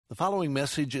The following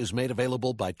message is made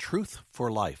available by Truth for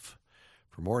Life.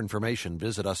 For more information,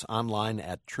 visit us online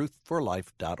at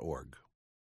truthforlife.org.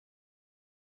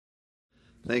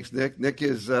 Thanks, Nick. Nick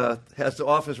has the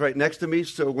office right next to me,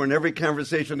 so we're in every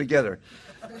conversation together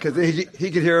because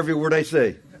he can hear every word I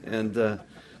say, and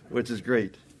which is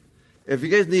great. If you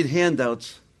guys need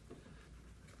handouts,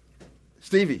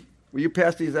 Stevie, will you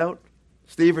pass these out?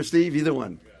 Steve or Steve, either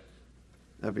one.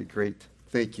 That'd be great.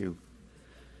 Thank you.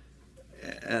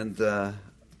 And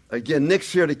again,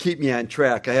 Nick's here to keep me on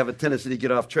track. I have a tendency to get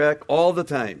off track all the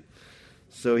time,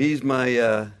 so he's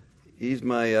my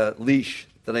leash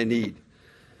that I need.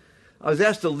 I was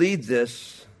asked to lead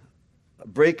this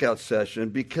breakout session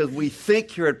because we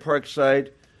think here at Parkside,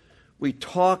 we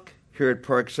talk here at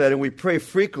Parkside, and we pray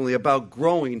frequently about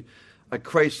growing a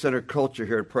Christ-centered culture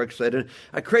here at Parkside. And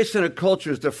a Christ-centered culture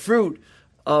is the fruit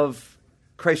of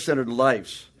Christ-centered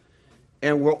lives.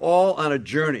 And we're all on a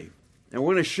journey. And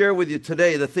we're going to share with you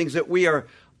today the things that we are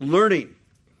learning.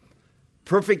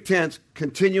 Perfect tense,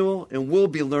 continual, and will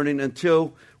be learning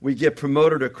until we get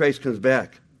promoted or Christ comes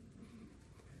back.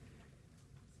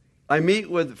 I meet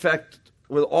with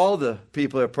all the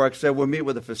people at Parkside. We'll meet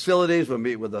with the facilities, we'll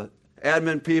meet with the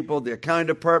admin people, the accounting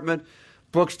department,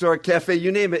 bookstore, cafe, you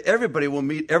name it. Everybody will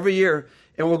meet every year,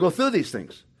 and we'll go through these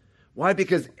things. Why?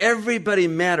 Because everybody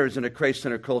matters in a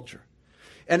Christ-centered culture.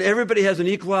 And everybody has an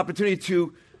equal opportunity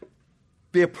to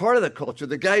be a part of the culture.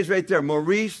 The guys right there,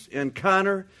 Maurice and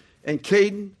Connor and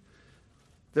Caden,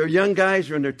 they're young guys,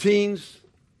 they're in their teens,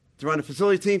 they're on the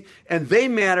facility team, and they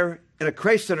matter in a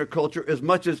Christ-centered culture as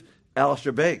much as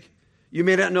Alistair Begg. You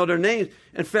may not know their names.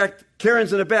 In fact,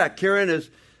 Karen's in the back. Karen is,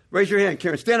 raise your hand,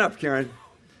 Karen. Stand up, Karen.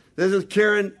 This is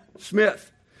Karen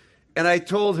Smith. And I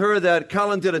told her that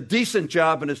Colin did a decent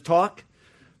job in his talk,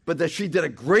 but that she did a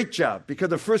great job.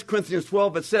 Because in 1 Corinthians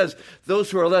 12, it says,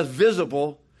 those who are less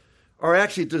visible are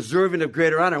actually deserving of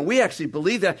greater honor. And we actually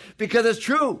believe that because it's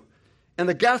true. And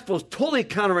the gospel is totally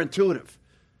counterintuitive.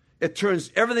 It turns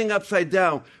everything upside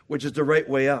down, which is the right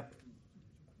way up.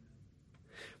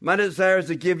 My desire is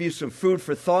to give you some food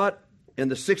for thought in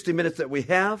the 60 minutes that we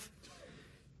have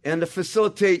and to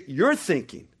facilitate your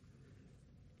thinking.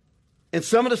 And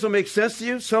some of this will make sense to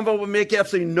you. Some of it will make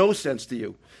absolutely no sense to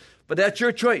you. But that's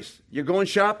your choice. You're going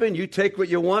shopping. You take what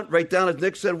you want. Write down, as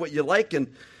Nick said, what you like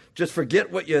and just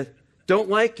forget what you don't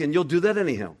like, and you'll do that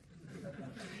anyhow.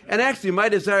 And actually, my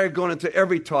desire going into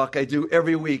every talk I do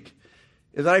every week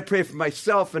is that I pray for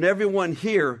myself and everyone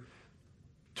here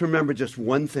to remember just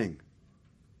one thing.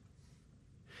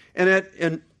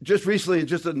 And just recently,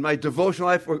 just in my devotional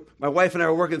life, my wife and I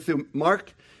were working through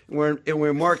Mark, and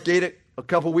we're Mark 8 a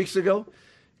couple weeks ago.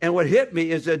 And what hit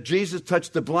me is that Jesus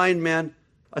touched the blind man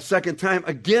a second time,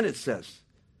 again it says,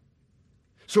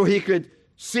 so he could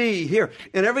see, hear.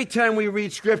 And every time we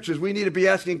read scriptures, we need to be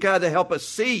asking God to help us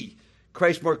see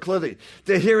Christ more clearly,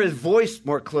 to hear his voice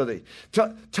more clearly,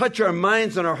 to touch our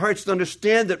minds and our hearts to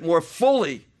understand it more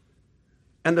fully,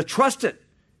 and to trust it,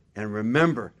 and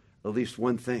remember at least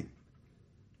one thing.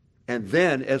 And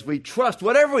then, as we trust,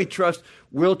 whatever we trust,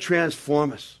 will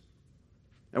transform us.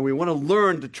 And we want to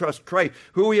learn to trust Christ,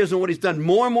 who he is and what he's done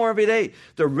more and more every day,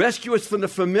 to rescue us from the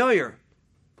familiar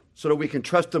so that we can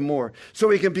trust him more, so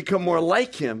we can become more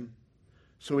like him,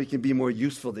 so we can be more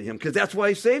useful to him, because that's why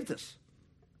he saved us.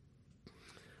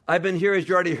 I've been here, as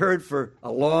you already heard, for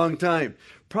a long time,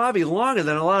 probably longer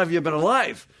than a lot of you have been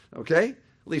alive, okay?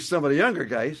 At least some of the younger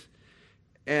guys.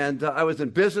 And I was in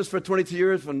business for 22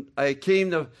 years. When I came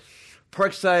to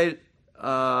Parkside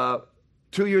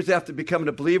 2 years after becoming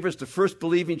a believer, it's the first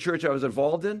believing church I was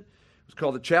involved in. It was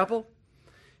called the Chapel.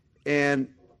 And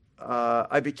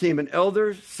I became an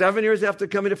elder 7 years after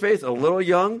coming to faith, a little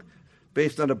young,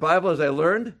 based on the Bible as I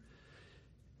learned.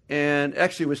 And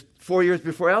actually it was 4 years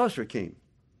before Alistair came.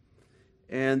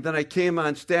 And then I came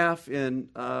on staff in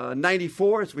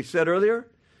 94, as we said earlier,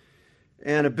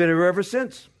 and I've been here ever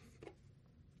since.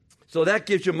 So that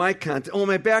gives you my content. Oh,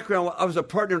 my background, I was a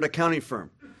partner in an accounting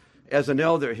firm as an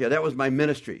elder here. That was my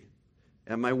ministry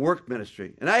and my work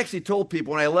ministry. And I actually told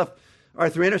people when I left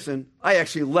Arthur Anderson, I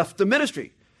actually left the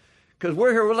ministry. Because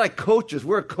we're here, we're like coaches.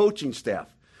 We're a coaching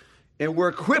staff. And we're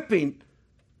equipping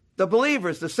the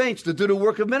believers, the saints, to do the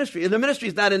work of ministry. And the ministry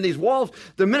is not in these walls.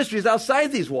 The ministry is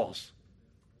outside these walls.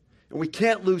 And we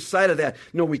can't lose sight of that.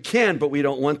 No, we can, but we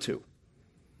don't want to.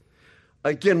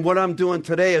 Again, what I'm doing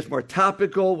today is more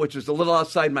topical, which is a little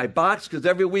outside my box, because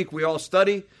every week we all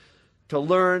study to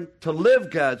learn to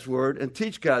live God's word and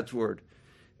teach God's word,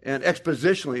 and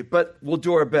expositionally, but we'll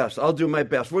do our best. I'll do my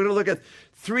best. We're going to look at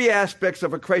 3 aspects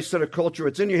of a Christ-centered culture.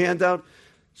 It's in your handout,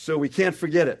 so we can't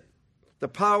forget it. The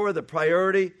power, the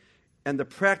priority, and the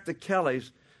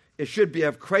practicalities it should be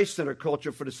have Christ-centered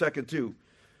culture for the second two.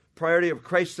 Priority of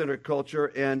Christ-centered culture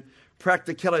and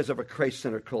practicalities of a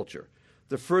Christ-centered culture.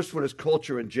 The first one is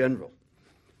culture in general.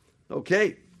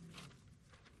 Okay.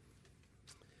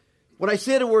 When I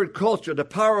say the word culture, the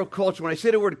power of culture, when I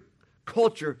say the word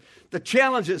culture, the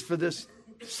challenges for this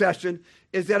session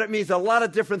is that it means a lot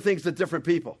of different things to different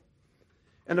people.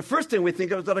 And the first thing we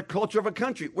think of is that a culture of a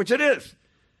country, which it is.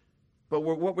 But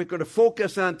what we're going to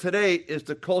focus on today is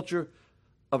the culture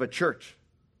of a church.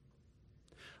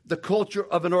 The culture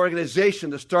of an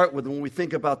organization to start with when we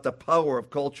think about the power of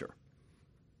culture.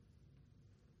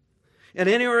 In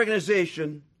any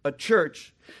organization, a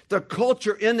church, the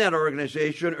culture in that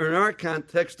organization, or in our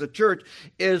context, the church,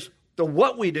 is the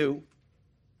what we do,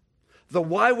 the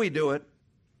why we do it,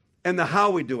 and the how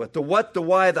we do it. The what, the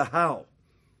why, the how.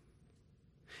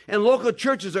 And local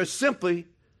churches are simply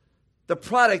the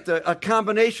product, a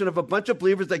combination of a bunch of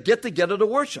believers that get together to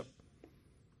worship.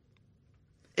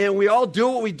 And we all do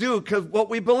what we do because what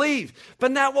we believe,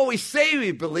 but not what we say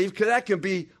we believe, because that can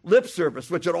be lip service,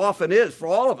 which it often is for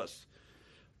all of us.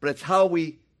 But it's how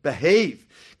we behave,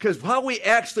 because how we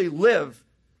actually live,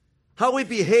 how we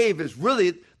behave is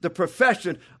really the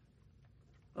profession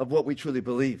of what we truly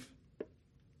believe.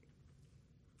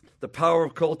 The power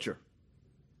of culture.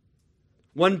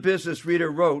 One business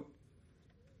reader wrote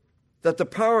that the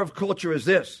power of culture is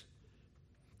this,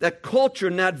 that culture,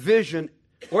 not vision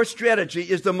or strategy,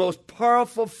 is the most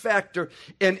powerful factor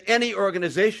in any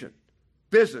organization,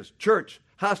 business, church,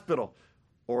 hospital,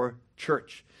 or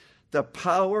church. The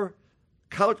power,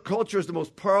 culture is the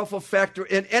most powerful factor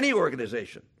in any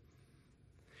organization.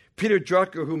 Peter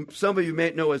Drucker, whom some of you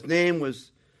may know his name,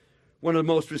 was one of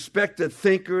the most respected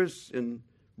thinkers and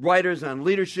writers on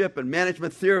leadership and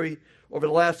management theory over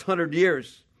the last 100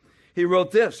 years. He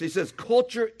wrote this. He says,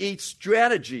 culture eats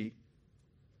strategy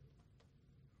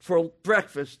for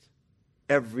breakfast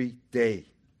every day.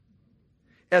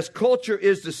 As culture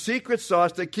is the secret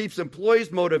sauce that keeps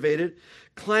employees motivated,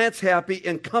 clients happy,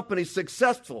 and companies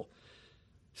successful.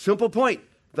 Simple point,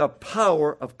 the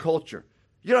power of culture.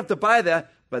 You don't have to buy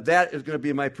that, but that is going to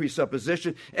be my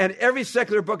presupposition. And every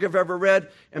secular book I've ever read,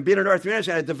 and being an Arthur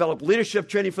Andersen, I developed leadership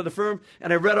training for the firm,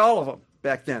 and I read all of them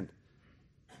back then.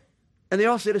 And they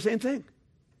all say the same thing.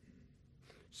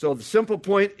 So the simple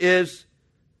point is,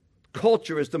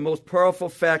 culture is the most powerful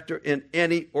factor in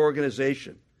any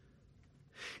organization.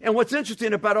 And what's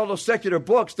interesting about all those secular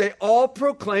books, they all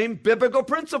proclaim biblical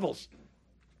principles.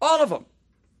 All of them.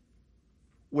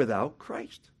 Without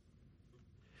Christ.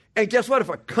 And guess what? If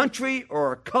a country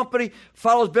or a company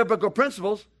follows biblical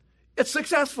principles, it's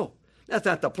successful. That's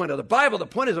not the point of the Bible. The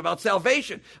point is about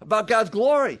salvation, about God's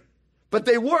glory. But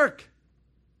they work.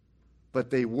 But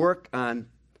they work on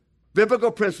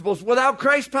biblical principles without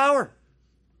Christ's power.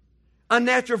 On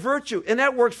natural virtue. And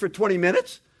that works for 20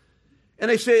 minutes. And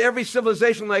they say every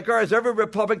civilization like ours, every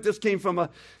republic, this came from a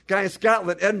guy in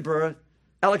Scotland, Edinburgh,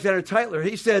 Alexander Tytler.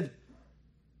 He said,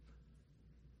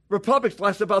 republics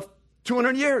last about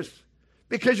 200 years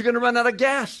because you're going to run out of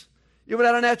gas. You run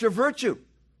out of natural virtue.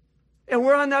 And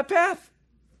we're on that path.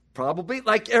 Probably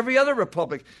like every other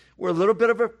republic. We're a little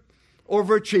bit of an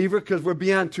overachiever because we're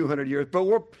beyond 200 years, but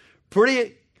we're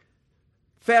pretty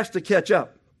fast to catch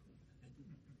up.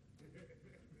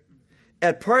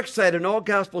 At Parkside and all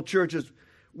gospel churches,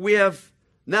 we have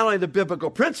not only the biblical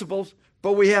principles,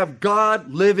 but we have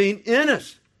God living in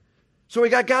us. So we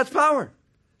got God's power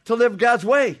to live God's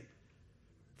way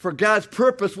for God's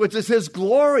purpose, which is His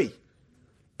glory,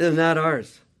 and not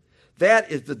ours. That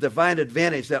is the divine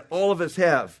advantage that all of us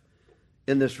have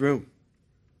in this room,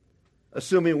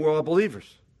 assuming we're all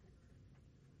believers.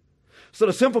 So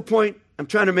the simple point I'm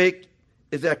trying to make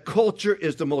is that culture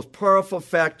is the most powerful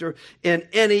factor in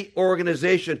any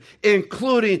organization,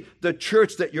 including the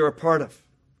church that you're a part of.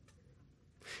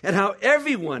 And how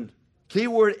everyone, key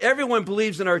word, everyone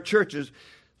believes in our churches,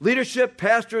 leadership,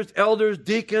 pastors, elders,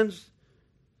 deacons,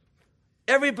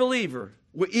 every believer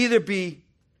will either be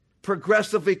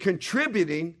progressively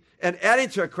contributing and adding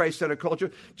to a Christ-centered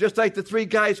culture, just like the three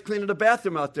guys cleaning the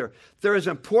bathroom out there. They're as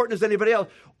important as anybody else,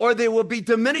 or they will be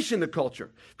diminishing the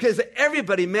culture, because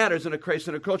everybody matters in a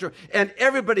Christ-centered culture, and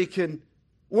everybody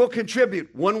will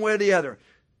contribute one way or the other.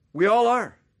 We all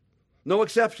are. No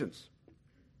exceptions.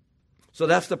 So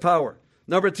that's the power.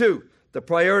 Number two, the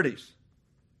priorities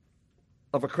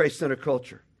of a Christ-centered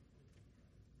culture.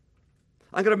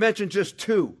 I'm going to mention just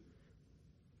two,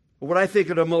 what I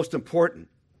think are the most important.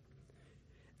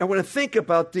 I want to think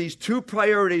about these two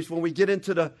priorities when we get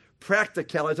into the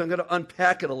practicalities. I'm going to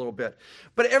unpack it a little bit.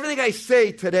 But everything I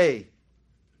say today,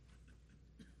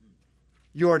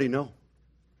 you already know.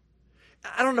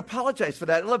 I don't apologize for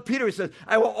that. I love Peter. He says,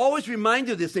 I will always remind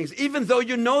you of these things, even though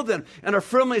you know them and are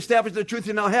firmly established in the truth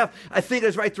you now have. I think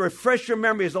it's right to refresh your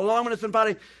memories along with this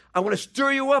body. I want to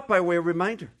stir you up by way of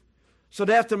reminder, so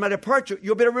that after my departure,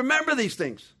 you'll be able to remember these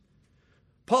things.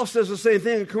 Paul says the same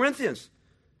thing in Corinthians.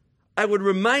 I would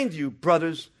remind you,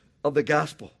 brothers, of the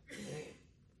gospel.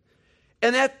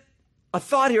 And that, a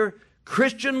thought here,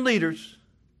 Christian leaders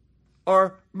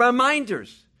are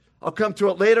reminders. I'll come to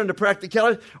it later in the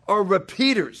practicality, are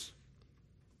repeaters.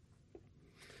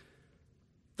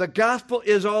 The gospel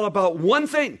is all about one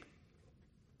thing,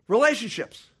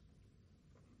 relationships.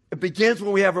 It begins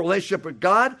when we have a relationship with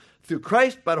God through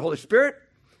Christ by the Holy Spirit,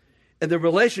 and the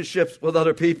relationships with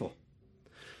other people.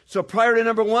 So priority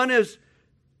number one is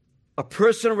a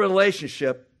personal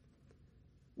relationship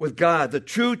with God, the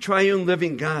true triune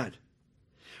living God,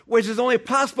 which is only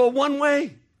possible one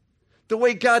way, the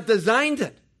way God designed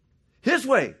it, His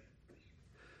way.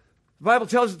 The Bible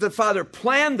tells us that the Father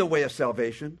planned the way of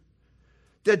salvation,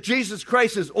 that Jesus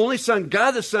Christ, His only Son,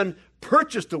 God the Son,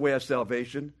 purchased the way of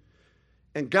salvation,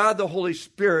 and God the Holy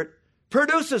Spirit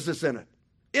produces this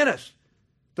in us,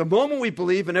 the moment we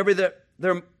believe and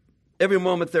every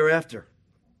moment thereafter.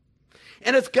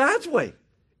 And it's God's way.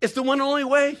 It's the one and only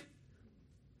way.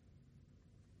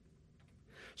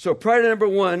 So priority number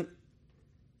one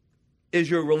is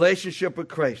your relationship with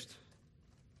Christ.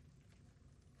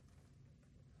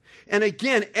 And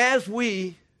again, as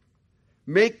we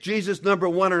make Jesus number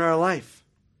one in our life,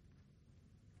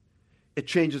 it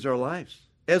changes our lives.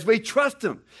 As we trust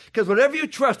Him. Because whatever you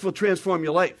trust will transform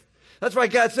your life. That's why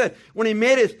God said, when He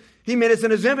made us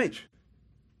in His image.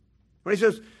 When He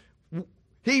says,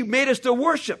 He made us to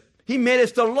worship. He made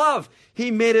us to love.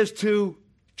 He made us to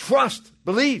trust,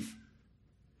 believe.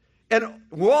 And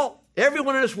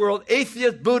everyone in this world,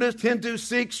 atheists, Buddhists, Hindus,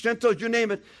 Sikhs, Shintos, you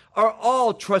name it, are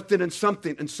all trusted in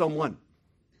something, in someone.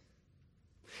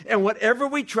 And whatever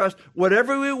we trust,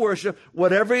 whatever we worship,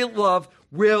 whatever we love,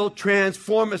 will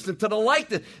transform us into the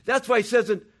likeness. That's why He says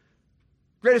in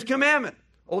greatest commandment,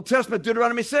 Old Testament,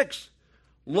 Deuteronomy 6,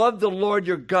 love the Lord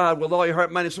your God with all your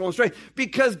heart, mind, and soul, and strength.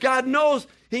 Because God knows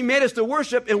He made us to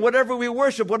worship, and whatever we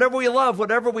worship, whatever we love,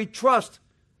 whatever we trust,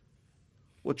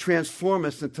 will transform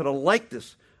us into the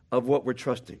likeness of what we're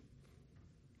trusting.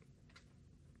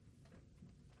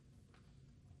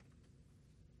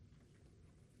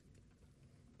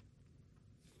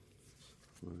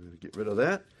 We're going to get rid of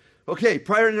that. Okay,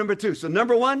 priority number two. So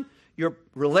number one, your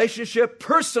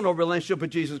personal relationship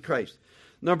with Jesus Christ.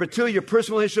 Number two, your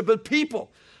personal relationship with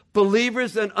people,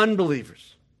 believers and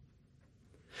unbelievers,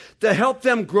 to help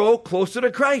them grow closer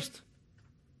to Christ.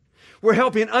 We're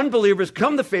helping unbelievers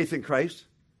come to faith in Christ,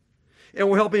 and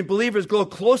we're helping believers grow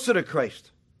closer to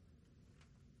Christ.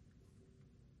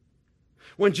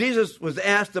 When Jesus was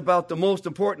asked about the most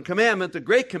important commandment, the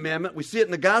great commandment, we see it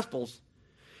in the Gospels,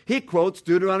 He quotes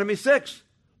Deuteronomy 6.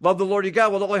 Love the Lord your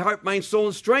God with all your heart, mind, soul,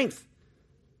 and strength.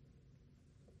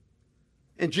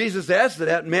 And Jesus adds to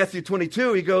that in Matthew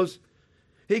 22, He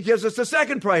gives us the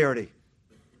second priority.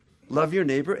 Love your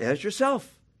neighbor as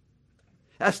yourself.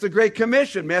 That's the Great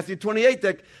Commission, Matthew 28,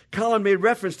 that Colin made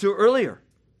reference to earlier.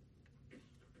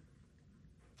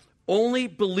 Only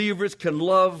believers can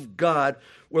love God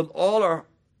with all our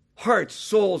hearts,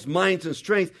 souls, minds, and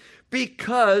strength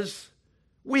because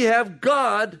we have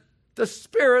God, the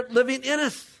Spirit, living in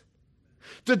us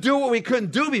to do what we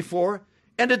couldn't do before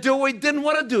and to do what we didn't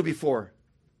want to do before,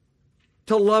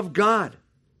 to love God.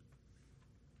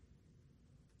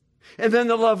 And then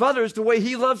to love others the way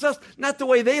He loves us, not the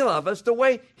way they love us, the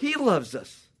way He loves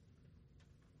us.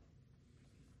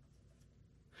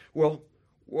 Well,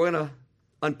 we're going to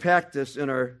unpack this in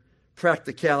our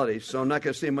practicalities, so I'm not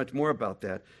going to say much more about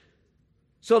that.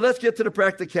 So let's get to the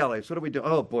practicalities. What do we do?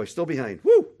 Oh, boy, still behind.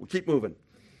 Woo! We'll keep moving.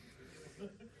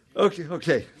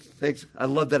 Okay. Thanks. I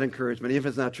love that encouragement, even if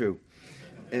it's not true.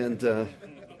 And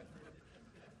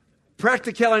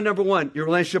practicality number one, your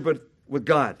relationship with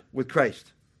God, with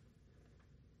Christ.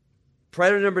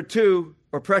 Practicality number two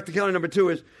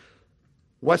is,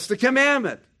 what's the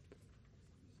commandment?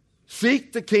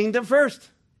 Seek the kingdom first.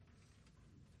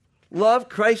 Love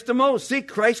Christ the most. Seek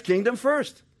Christ's kingdom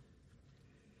first.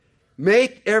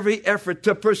 Make every effort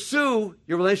to pursue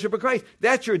your relationship with Christ.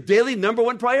 That's your daily number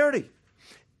one priority.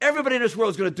 Everybody in this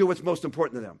world is going to do what's most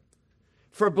important to them.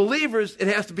 For believers, it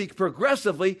has to be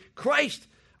progressively Christ,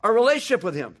 our relationship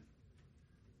with Him.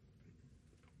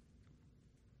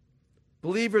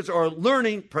 Believers are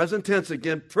learning, present tense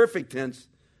again, perfect tense,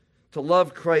 to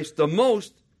love Christ the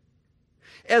most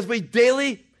as we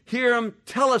daily hear Him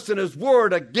tell us in His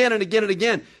Word again and again and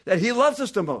again that He loves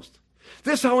us the most.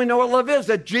 This is how we know what love is,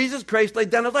 that Jesus Christ laid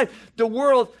down his life. The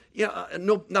world,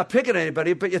 no, not picking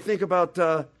anybody, but you think about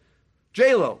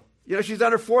J-Lo. She's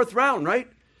on her 4th round, right?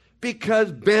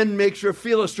 Because Ben makes her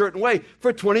feel a certain way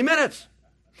for 20 minutes.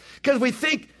 Because we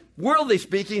think, worldly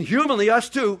speaking, humanly, us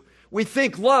too, we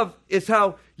think love is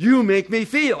how you make me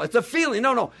feel. It's a feeling.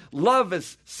 No. Love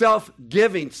is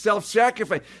self-giving,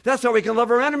 self-sacrifice. That's how we can love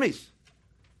our enemies.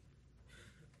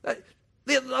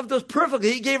 They loved us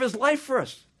perfectly. He gave his life for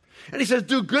us. And he says,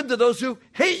 do good to those who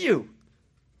hate you.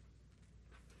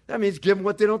 That means give them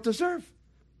what they don't deserve.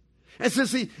 And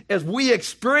as we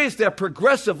experience that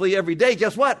progressively every day,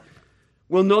 guess what?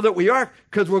 We'll know that we are,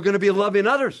 because we're going to be loving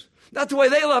others. Not the way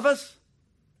they love us.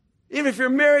 Even if you're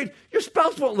married, your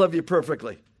spouse won't love you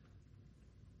perfectly.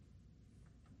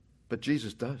 But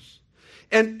Jesus does.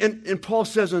 And Paul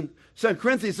says in 2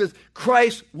 Corinthians, says,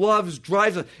 Christ loves,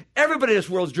 drives us. Everybody in this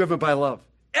world is driven by love.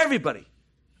 Everybody.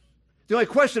 The only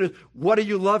question is, what are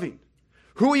you loving?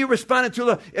 Who are you responding to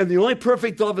love? And the only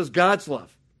perfect love is God's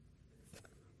love.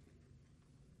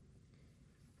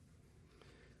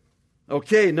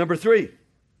 Okay, number 3.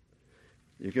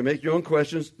 You can make your own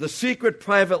questions. The secret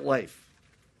private life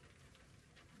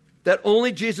that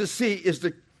only Jesus sees is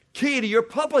the key to your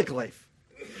public life.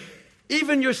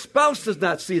 Even your spouse does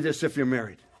not see this if you're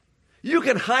married. You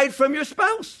can hide from your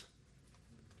spouse,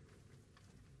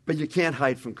 but you can't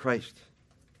hide from Christ.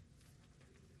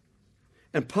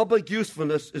 And public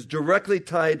usefulness is directly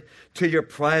tied to your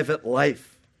private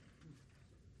life.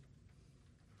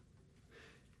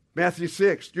 Matthew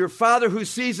 6, your Father who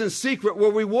sees in secret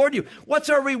will reward you. What's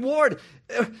our reward?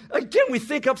 Again, we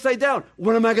think upside down.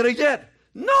 What am I going to get?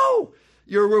 No!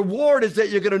 Your reward is that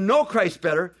you're going to know Christ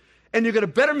better, and you're going to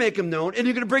better make him known, and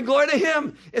you're going to bring glory to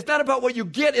him. It's not about what you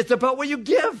get, it's about what you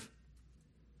give.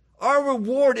 Our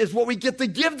reward is what we get to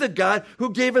give to God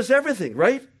who gave us everything,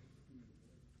 right?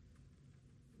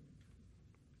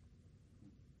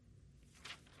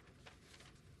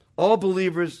 All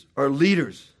believers are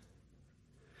leaders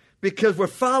because we're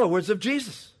followers of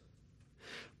Jesus.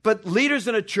 But leaders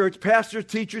in a church, pastors,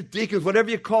 teachers, deacons, whatever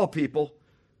you call people,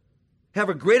 have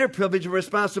a greater privilege and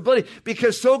responsibility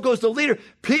because so goes the leader.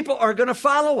 People are going to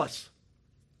follow us.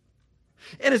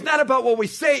 And it's not about what we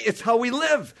say, it's how we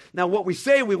live. Now, what we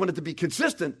say, we want it to be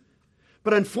consistent.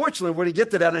 But unfortunately, when we get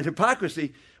to that in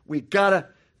hypocrisy, we got to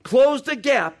close the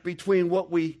gap between what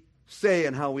we say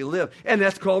and how we live. And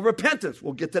that's called repentance.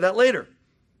 We'll get to that later.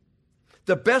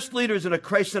 The best leaders in a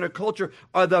Christ-centered culture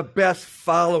are the best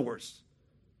followers.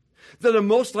 They're the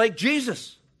most like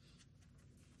Jesus.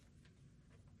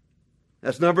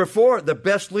 That's number 4. The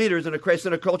best leaders in a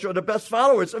Christ-centered culture are the best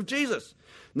followers of Jesus.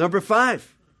 Number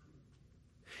 5.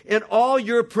 In all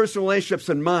your personal relationships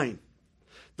and mine,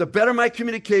 the better my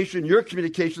communication, your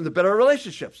communication, the better our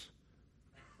relationships.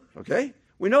 Okay?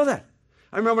 We know that.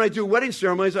 I remember when I do wedding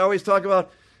ceremonies, I always talk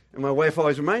about, and my wife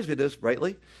always reminds me of this,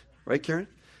 rightly? Right, Karen?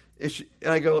 And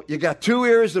I go, you got 2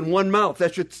 ears and 1 mouth.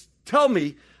 That should tell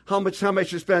me how much time I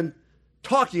should spend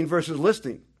talking versus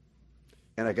listening.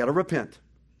 And I got to repent.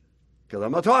 Because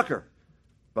I'm a talker.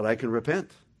 But I can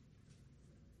repent.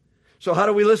 So how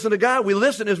do we listen to God? We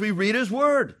listen as we read his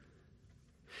word.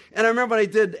 And I remember when I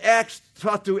did Acts,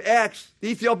 taught through Acts, the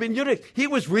Ethiopian eunuch, he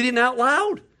was reading out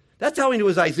loud. That's how he knew it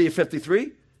was Isaiah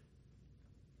 53.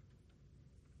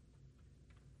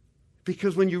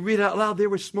 Because when you read out loud, they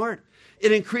were smart.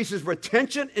 It increases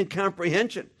retention and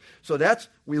comprehension. So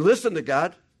we listen to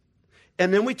God,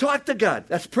 and then we talk to God.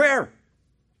 That's prayer.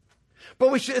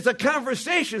 But it's a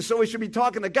conversation, so we should be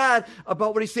talking to God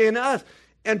about what he's saying to us.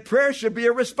 And prayer should be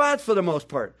a response for the most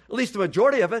part, at least the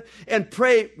majority of it, and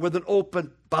pray with an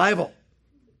open Bible.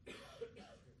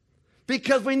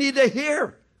 Because we need to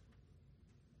hear.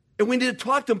 And we need to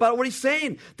talk to him about what he's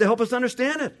saying to help us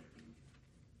understand it.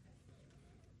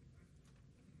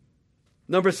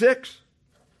 Number 6.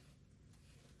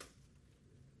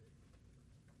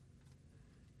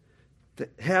 To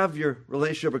have your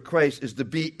relationship with Christ is to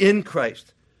be in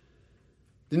Christ.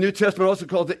 The New Testament also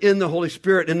calls it in the Holy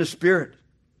Spirit, in the Spirit.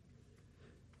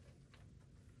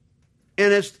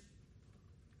 And it's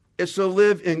to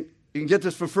live in, you can get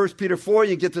this from 1 Peter 4,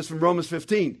 you can get this from Romans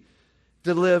 15.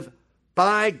 To live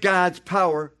by God's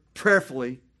power,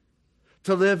 prayerfully.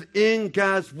 To live in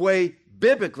God's way,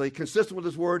 biblically, consistent with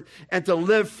his word. And to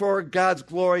live for God's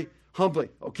glory, humbly.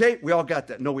 Okay? We all got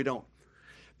that. No, we don't.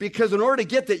 Because in order to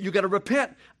get that, you got to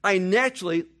repent. I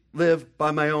naturally live by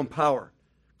my own power.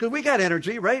 Because we got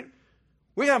energy, right?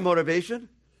 We got motivation.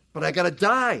 But I got to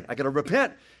die. I got to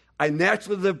repent. I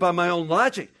naturally live by my own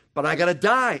logic. But I got to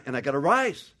die and I got to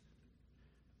rise.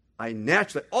 I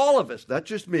naturally, all of us, not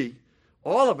just me,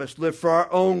 all of us live for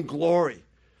our own glory.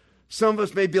 Some of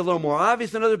us may be a little more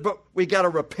obvious than others, but we got to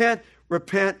repent.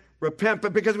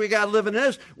 But because we got to live in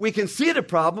this, we can see the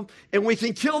problem and we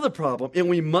can kill the problem, and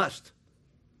we must.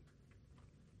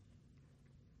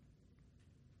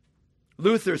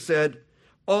 Luther said,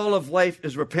 all of life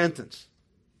is repentance.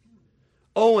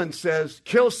 Owen says,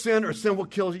 kill sin or sin will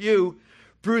kill you.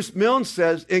 Bruce Milne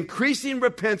says, increasing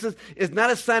repentance is not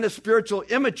a sign of spiritual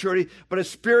immaturity, but a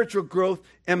spiritual growth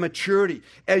and maturity.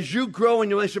 As you grow in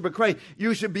your relationship with Christ,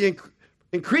 you should be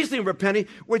increasing repenting,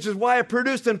 which is why it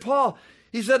produced in Paul.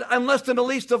 He said, I'm less than the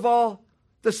least of all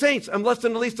the saints. I'm less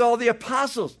than the least of all the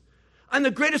apostles. I'm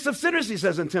the greatest of sinners, he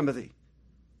says in Timothy.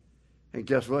 And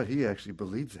guess what? He actually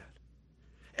believed that.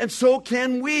 And so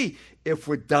can we if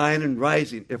we're dying and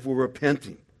rising, if we're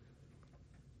repenting.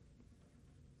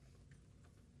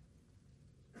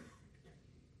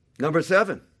 Number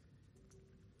 7.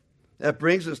 That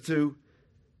brings us to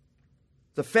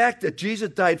the fact that Jesus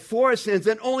died for our sins,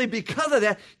 and only because of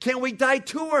that can we die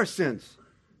to our sins.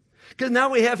 Because now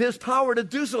we have his power to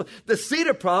do so, to see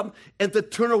the problem and to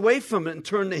turn away from it and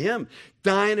turn to him.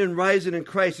 Dying and rising in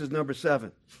Christ is number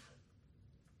 7.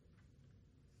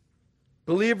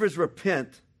 Believers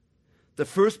repent the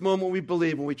first moment we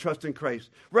believe when we trust in Christ.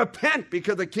 Repent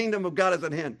because the kingdom of God is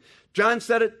at hand. John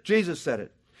said it, Jesus said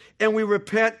it. And we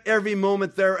repent every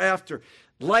moment thereafter.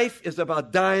 Life is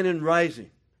about dying and rising.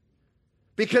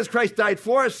 Because Christ died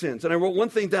for our sins. And I wrote one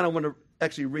thing down I want to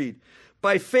actually read.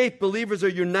 By faith, believers are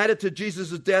united to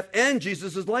Jesus' death and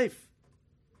Jesus' life.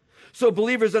 So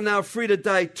believers are now free to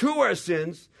die to our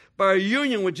sins by our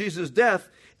union with Jesus' death,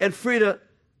 and free to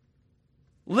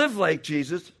live like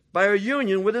Jesus by our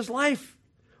union with his life.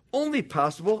 Only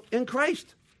possible in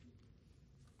Christ.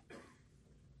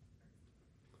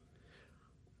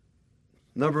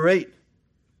 Number 8.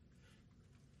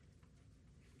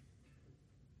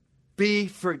 Be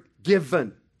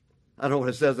forgiven. I don't know what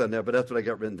it says on there, but that's what I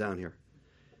got written down here.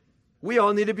 We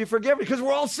all need to be forgiven because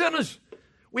we're all sinners.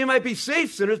 We might be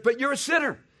saved sinners, but you're a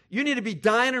sinner. You need to be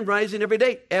dying and rising every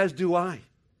day, as do I.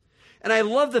 And I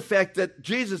love the fact that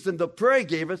Jesus in the prayer he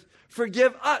gave us,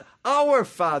 forgive us, our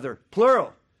Father,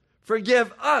 plural.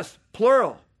 Forgive us,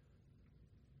 plural.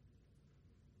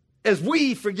 As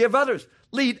we forgive others.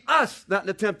 Lead us not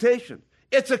into temptation.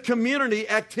 It's a community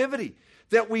activity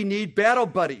that we need battle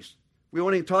buddies. We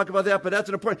won't even talk about that, but that's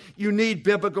an important. You need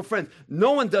biblical friends.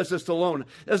 No one does this alone.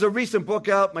 There's a recent book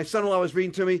out, my son-in-law was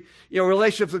reading to me.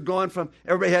 Relationships have gone from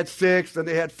everybody had 6, then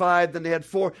they had 5, then they had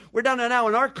 4. We're down to now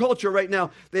in our culture right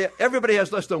now, everybody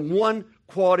has less than one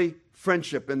quality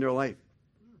friendship in their life.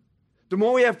 The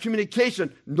more we have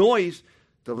communication, noise,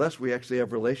 the less we actually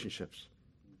have relationships.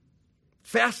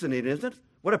 Fascinating, isn't it?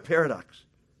 What a paradox.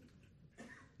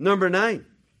 Number 9,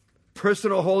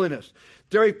 personal holiness.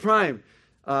 Derek Prime.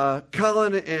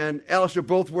 Colin and Alistair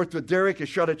both worked with Derek at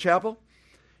Charlotte Chapel,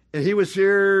 and he was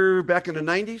here back in the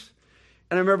 90s.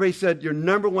 And I remember he said, your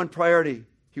number one priority,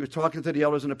 he was talking to the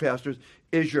elders and the pastors,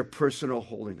 is your personal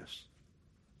holiness.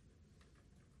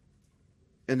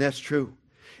 And that's true.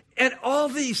 And all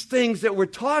these things that we're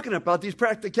talking about, these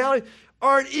practicalities,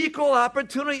 are an equal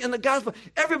opportunity in the gospel.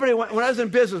 Everybody, when I was in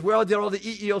business, we all did all the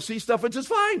EEOC stuff, which is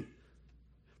fine.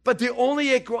 But the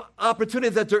only equal opportunity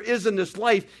that there is in this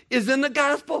life is in the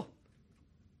gospel.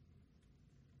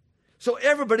 So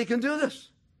everybody can do this.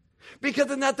 Because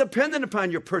they're not dependent upon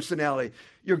your personality,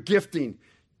 your gifting,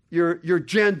 your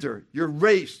gender, your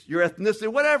race, your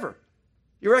ethnicity, whatever.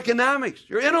 Your economics,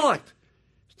 your intellect.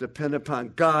 It's dependent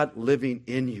upon God living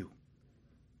in you.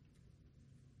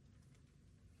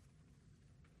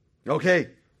 Okay,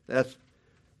 that's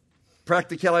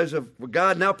practicalities of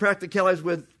God. Now practicalities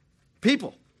with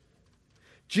people.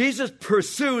 Jesus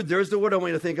pursued, there's the word I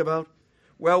want you to think about.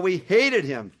 Well, we hated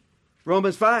him.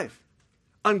 Romans 5.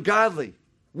 Ungodly,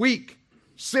 weak,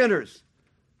 sinners.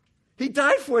 He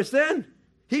died for us then.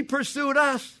 He pursued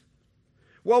us.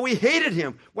 Well, we hated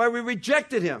him. Why we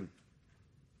rejected him.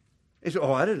 He said,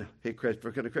 I didn't hate Christ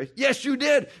because of Christ. Yes, you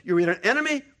did. You're either an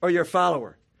enemy or you're a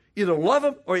follower. Either love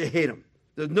him or you hate him.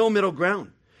 There's no middle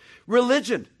ground.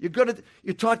 Religion, you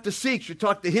talk to Sikhs, you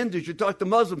talk to Hindus, you talk to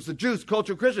Muslims, the Jews,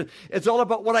 cultural Christians. It's all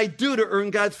about what I do to earn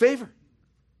God's favor.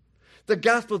 The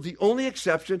gospel is the only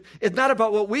exception. It's not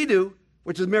about what we do,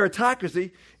 which is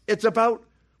meritocracy. It's about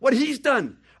what he's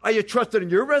done. Are you trusted in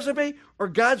your resume or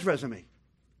God's resume?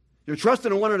 You're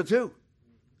trusted in one of the two.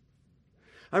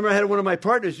 I remember I had one of my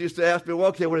partners used to ask me, well,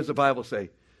 okay, what does the Bible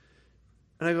say?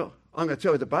 And I go, I'm going to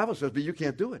tell you what the Bible says, but you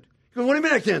can't do it. He goes, what do you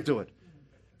mean I can't do it?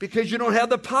 Because you don't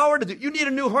have the power to do it. You need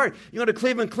a new heart. You go to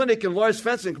Cleveland Clinic and Lars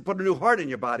Svensson can put a new heart in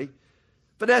your body.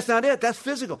 But that's not it. That's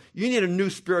physical. You need a new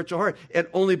spiritual heart, and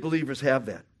only believers have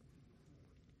that.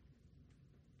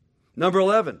 Number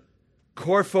 11,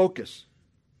 core focus.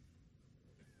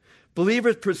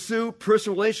 Believers pursue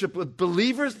personal relationship with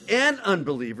believers and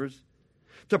unbelievers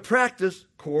to practice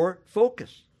core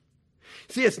focus.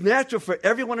 See, it's natural for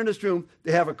everyone in this room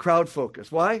to have a crowd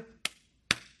focus. Why?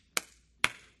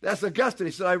 That's Augustine.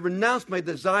 He said, I renounce my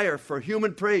desire for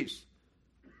human praise.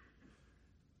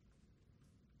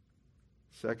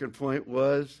 Second point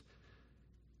was,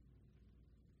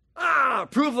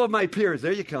 approval of my peers.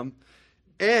 There you come.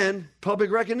 And public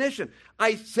recognition.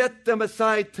 I set them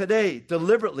aside today,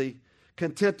 deliberately,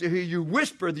 content to hear you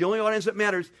whisper, the only audience that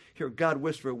matters, hear God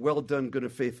whisper, well done, good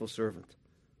and faithful servant.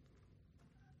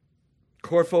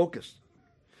 Core focus.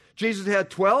 Jesus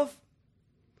had 12,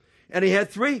 and he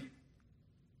had 3.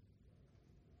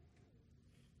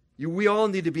 We all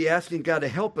need to be asking God to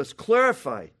help us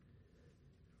clarify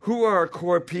who are our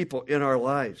core people in our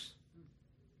lives.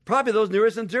 Probably those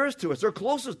nearest and dearest to us, or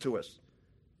closest to us.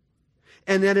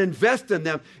 And then invest in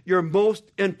them, your most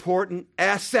important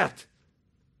asset.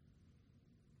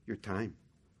 Your time.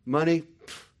 Money,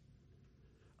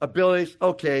 abilities,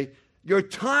 okay. Your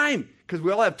time, because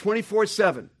we all have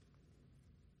 24/7.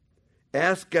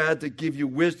 Ask God to give you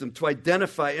wisdom to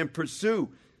identify and pursue.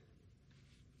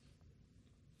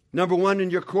 Number 1 in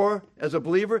your core as a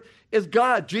believer is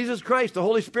God, Jesus Christ, the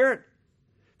Holy Spirit.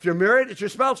 If you're married, it's your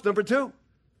spouse, number 2.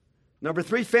 Number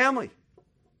 3, family.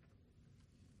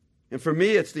 And for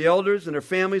me, it's the elders and their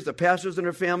families, the pastors and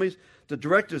their families, the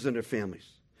directors and their families.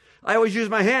 I always use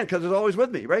my hand because it's always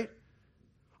with me, right?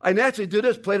 I naturally do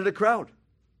this, play to the crowd.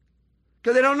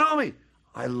 Because they don't know me.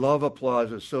 I love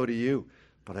applause, and so do you.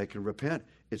 But I can repent.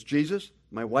 It's Jesus,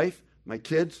 my wife, my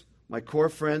kids, my core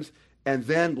friends, and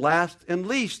then last and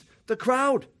least, the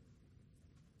crowd.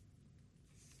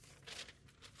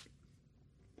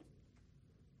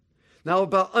 Now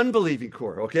about unbelieving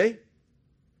core, okay?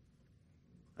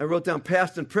 I wrote down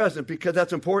past and present because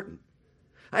that's important.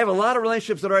 I have a lot of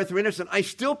relationships that are Arthur Anderson I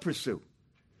still pursue.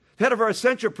 The head of our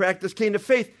Accenture practice came to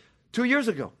faith 2 years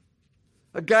ago.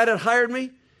 A guy that hired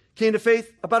me came to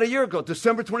faith about a year ago,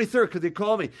 December 23rd, because he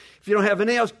called me. If you don't have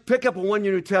anything else, pick up a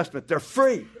one-year New Testament. They're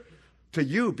free to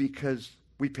you because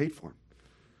we paid for them.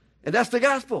 And that's the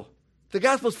gospel. The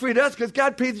gospel's free to us because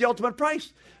God paid the ultimate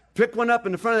price. Pick one up,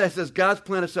 and in front of that says God's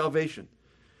plan of salvation.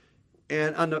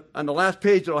 And on the last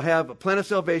page, it'll have a plan of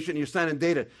salvation, and you sign and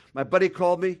date it. My buddy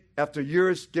called me after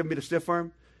years giving me the stiff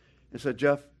arm and said,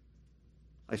 Jeff,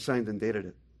 I signed and dated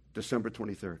it December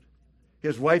 23rd.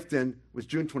 His wife then was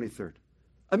June 23rd.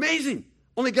 Amazing.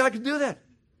 Only God could do that.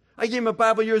 I gave him a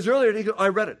Bible years earlier, and he goes, I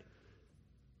read it.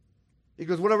 He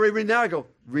goes, what do I read now? I go,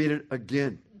 read it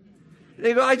again. And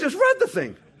he goes, I just read the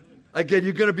thing. Again,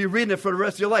 you're going to be reading it for the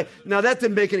rest of your life. Now, that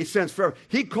didn't make any sense forever.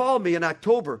 He called me in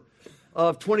October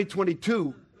of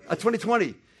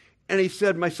 2020, and he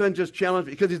said, my son just challenged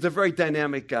me, because he's a very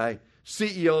dynamic guy,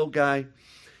 CEO guy,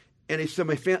 and he said,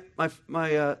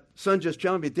 my son just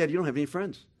challenged me, Dad, you don't have any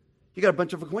friends. You got a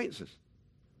bunch of acquaintances.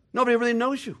 Nobody really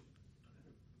knows you.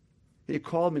 And he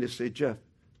called me to say, Jeff,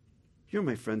 you're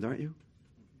my friend, aren't you?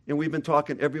 And we've been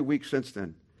talking every week since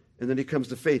then. And then he comes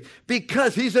to faith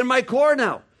because he's in my core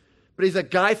now. But he's a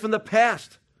guy from the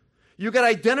past. You got to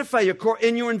identify your core,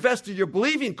 and you invest in your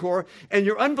believing core and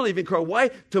your unbelieving core. Why?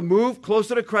 To move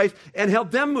closer to Christ and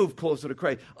help them move closer to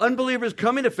Christ. Unbelievers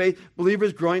coming to faith,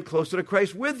 believers growing closer to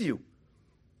Christ with you.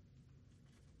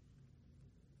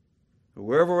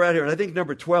 Wherever we're at here, and I think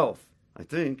number 12,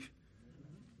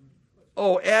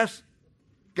 ask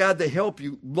God to help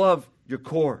you love your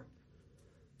core.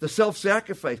 The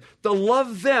self-sacrifice. To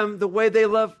love them the way they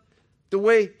love, the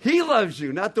way He loves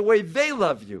you, not the way they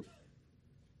love you.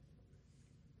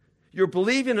 Your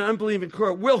believing and unbelieving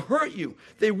core will hurt you.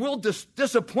 They will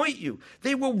disappoint you.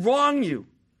 They will wrong you.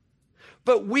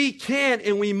 But we can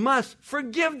and we must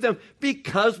forgive them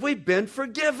because we've been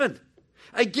forgiven.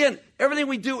 Again, everything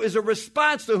we do is a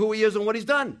response to who He is and what He's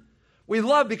done. We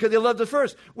love because He loved us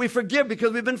first. We forgive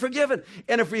because we've been forgiven.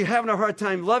 And if we're having a hard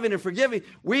time loving and forgiving,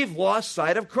 we've lost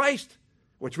sight of Christ,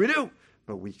 which we do.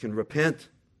 But we can repent.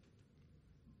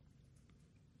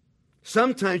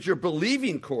 Sometimes your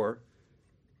believing core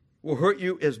will hurt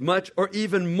you as much or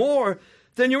even more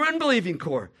than your unbelieving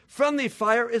core. Friendly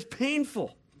fire is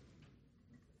painful.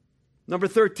 Number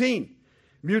 13,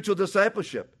 mutual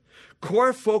discipleship.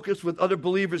 Core focus with other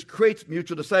believers creates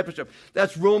mutual discipleship.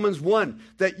 That's Romans 1,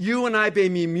 that you and I may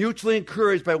be mutually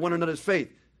encouraged by one another's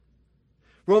faith.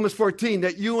 Romans 14,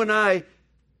 that you and I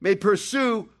may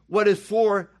pursue what is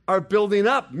for our building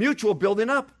up, mutual building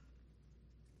up.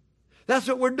 That's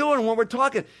what we're doing when we're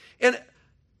talking. And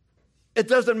it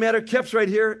doesn't matter. Kip's right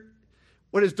here.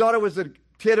 When his daughter was at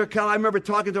Taylor College, I remember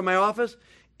talking to him in my office,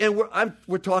 and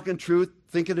we're talking truth,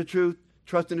 thinking the truth,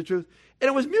 trusting the truth. And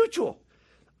it was mutual.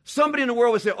 Somebody in the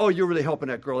world would say, oh, you're really helping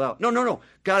that girl out. No.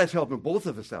 God is helping both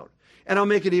of us out. And I'll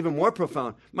make it even more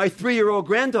profound. My 3-year-old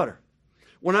granddaughter,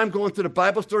 when I'm going through the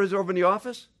Bible stories over in the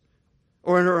office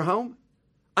or in her home,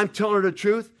 I'm telling her the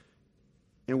truth,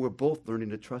 and we're both learning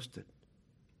to trust it.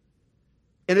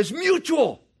 And it's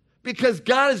mutual because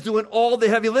God is doing all the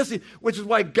heavy lifting, which is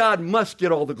why God must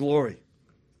get all the glory.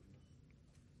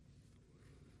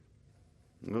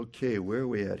 Okay, where are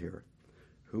we at here?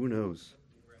 Who knows?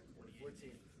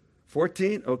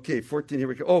 14? Okay, 14, here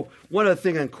we go. Oh, one other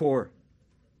thing on core.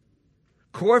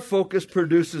 Core focus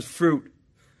produces fruit.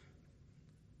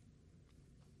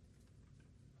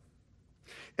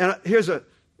 And here's a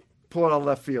pull it out of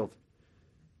left field.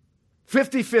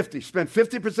 50-50. Spend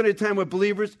 50% of your time with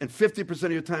believers and 50%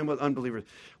 of your time with unbelievers.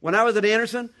 When I was at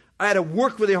Anderson, I had to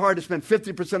work really hard to spend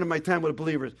 50% of my time with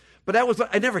believers. But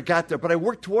I never got there, but I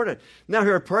worked toward it. Now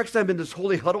here at Parks, I'm in this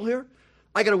holy huddle here.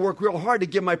 I got to work real hard to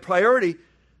give my priority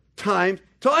time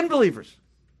to unbelievers.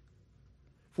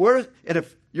 And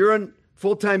if you're in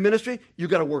full-time ministry, you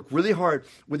got to work really hard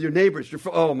with your neighbors.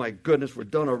 Oh my goodness, we're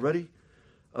done already?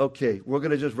 Okay, we're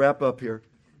going to just wrap up here.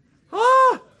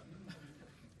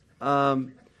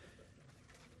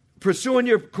 Pursuing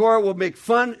your core will make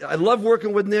fun. I love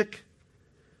working with Nick.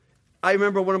 I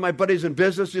remember one of my buddies in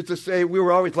business used to say, we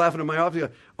were always laughing in my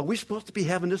office, are we supposed to be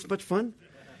having this much fun?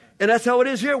 And that's how it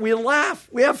is here. We laugh.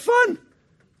 We have fun.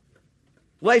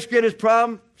 Life's greatest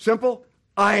problem, simple,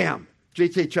 I am.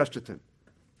 G.K. Chesterton.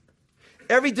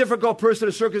 Every difficult person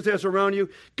or circumstance around you,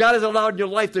 God has allowed in your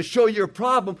life to show you your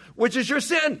problem, which is your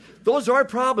sin. Those are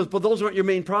problems, but those aren't your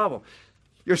main problem.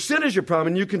 Your sin is your problem,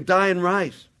 and you can die and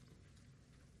rise.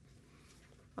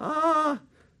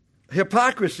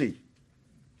 Hypocrisy.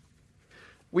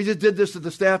 We just did this at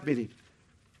the staff meeting.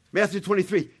 Matthew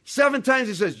 23. 7 times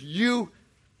he says, you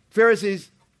Pharisees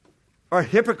are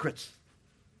hypocrites.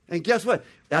 And guess what?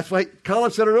 That's why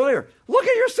Colin said it earlier. Look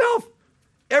at yourself.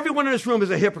 Everyone in this room is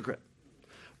a hypocrite.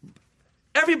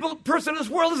 Every person in this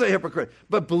world is a hypocrite.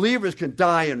 But believers can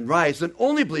die and rise, and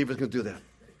only believers can do that.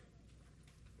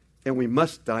 And we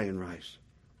must die and rise.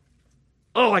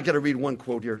 Oh, I got to read one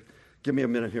quote here. Give me a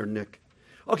minute here, Nick.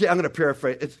 Okay, I'm going to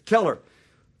paraphrase. It's Keller,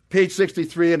 page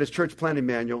 63 in his church planning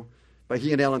manual by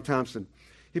he and Alan Thompson.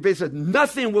 He basically said,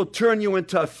 nothing will turn you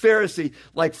into a Pharisee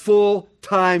like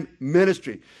full-time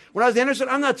ministry. When I was at Anderson,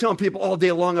 I'm not telling people all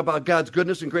day long about God's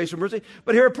goodness and grace and mercy,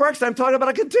 but here at Parks, I'm talking about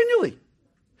it continually.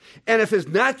 And if it's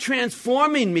not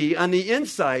transforming me on the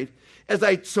inside, as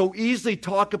I so easily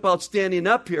talk about standing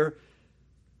up here,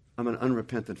 I'm an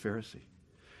unrepentant Pharisee.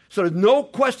 So there's no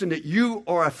question that you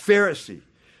are a Pharisee.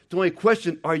 The only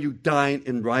question, are you dying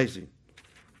and rising?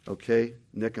 Okay,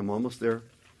 Nick, I'm almost there.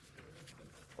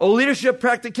 Oh, leadership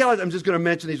practicality. I'm just going to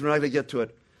mention these. We're not going to get to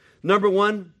it. Number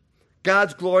 1,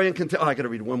 God's glory and content. Oh, I got to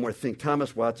read one more thing.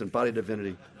 Thomas Watson, Body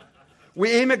Divinity.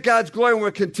 We aim at God's glory when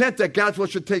we're content that God's will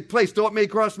should take place, though it may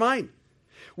cross mine.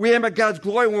 We aim at God's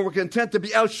glory when we're content to be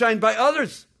outshined by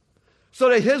others, so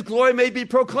that his glory may be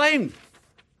proclaimed.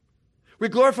 We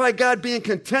glorify God being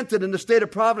contented in the state of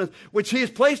providence which he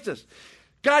has placed us.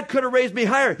 God could have raised me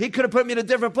higher. He could have put me in a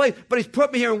different place, but he's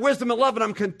put me here in wisdom and love, and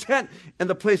I'm content in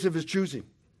the place of his choosing.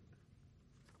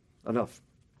 Enough.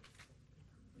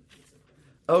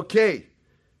 Okay.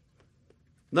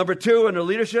 Number 2, under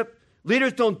leadership,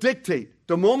 leaders don't dictate.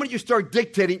 The moment you start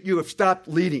dictating, you have stopped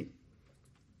leading.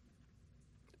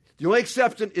 The only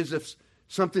exception is if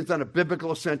something's not a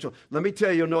biblical essential. Let me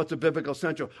tell you, you'll know it's a biblical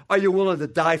essential. Are you willing to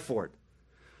die for it?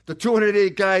 The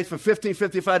 208 guys from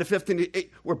 1555 to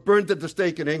 1588 were burned at the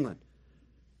stake in England.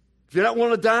 If you're not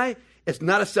willing to die, it's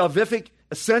not a salvific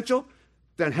essential,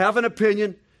 then have an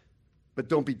opinion, but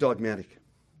don't be dogmatic.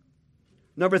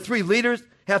 Number 3, leaders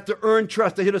have to earn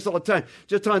trust. They hear this all the time.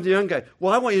 Just telling the young guy,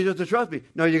 well, I want you just to trust me.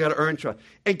 No, you got to earn trust.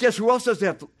 And guess who else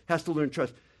has to learn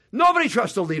trust? Nobody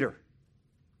trusts a leader.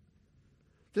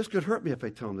 This could hurt me if I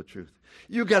tell them the truth.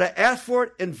 You got to ask for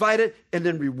it, invite it, and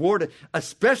then reward it,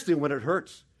 especially when it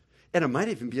hurts. And it might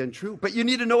even be untrue. But you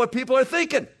need to know what people are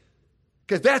thinking,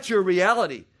 because that's your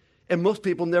reality. And most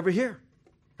people never hear.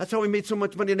 That's how we made so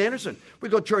much money in Anderson. We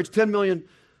go charge $10 million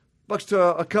to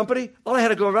a company. All I had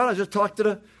to go around and just talk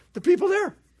to the people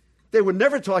there. They would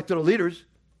never talk to the leaders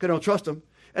because they don't trust them.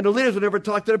 And the leaders would never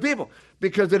talk to the people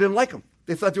because they didn't like them.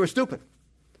 They thought they were stupid.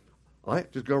 All right,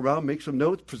 just go around, make some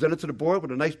notes, present it to the board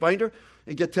with a nice binder,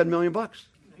 and get $10 million.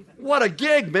 What a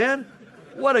gig, man.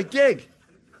 What a gig.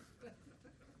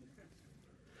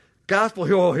 Gospel,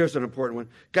 here's an important one.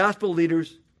 Gospel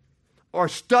leaders are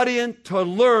studying to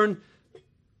learn,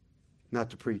 not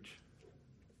to preach.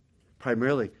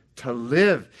 Primarily, to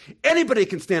live. Anybody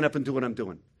can stand up and do what I'm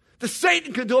doing. The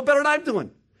Satan can do it better than I'm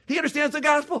doing. He understands the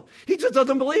gospel. He just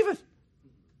doesn't believe it.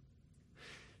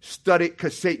 Study,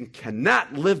 because Satan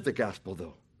cannot live the gospel,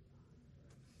 though.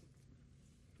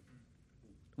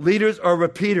 Leaders are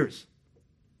repeaters.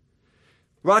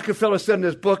 Rockefeller said in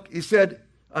his book, he said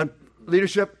on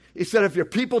leadership, he said, if your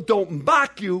people don't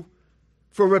mock you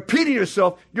for repeating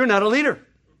yourself, you're not a leader.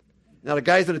 Now the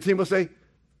guys on the team will say,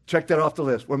 check that off the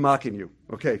list. We're mocking you.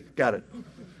 Okay, got it.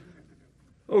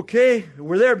 Okay,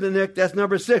 we're there, Nick. That's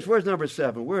number 6. Where's number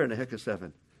 7? Where in the heck is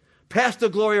 7? Pass the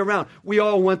glory around. We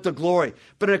all want the glory.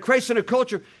 But in a Christ-centered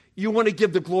culture, you want to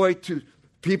give the glory to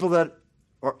people that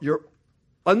are you're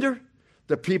under,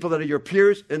 the people that are your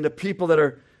peers, and the people that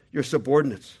are your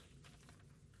subordinates.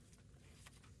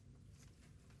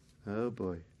 Oh,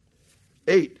 boy.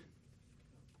 8.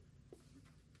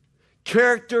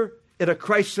 Character in a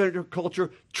Christ-centered culture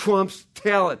trumps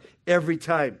talent every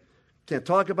time. Can't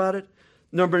talk about it.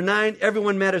 Number 9,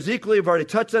 everyone matters equally. I've already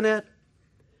touched on that.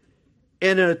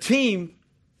 And in a team,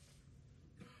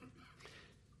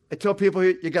 I tell people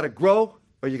you got to grow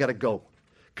or you got to go.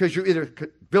 Because you're either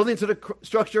building to the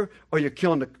structure or you're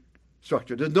killing the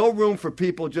structure. There's no room for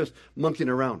people just monkeying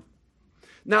around.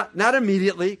 Not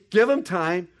immediately. Give them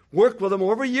time. Work with them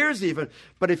over years even.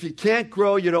 But if you can't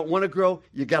grow, you don't want to grow,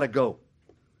 you got to go.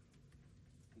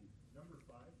 Number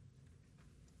 5.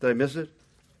 Did I miss it?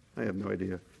 I have no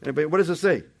idea. Anybody? What does it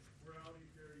say?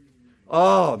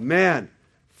 Oh, man.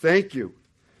 Thank you.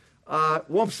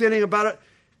 Won't say anything about it.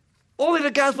 Only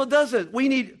the gospel does it. We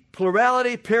need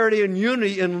plurality, parity, and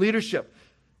unity in leadership.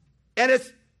 And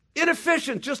it's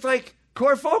inefficient, just like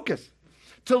core focus.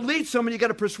 To lead someone, you got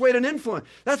to persuade and influence.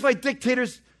 That's why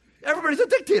dictators, everybody's a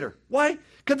dictator. Why?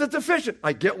 Because it's efficient.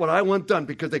 I get what I want done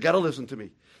because they got to listen to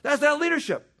me. That's not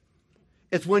leadership.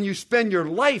 It's when you spend your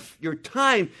life, your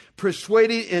time,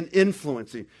 persuading and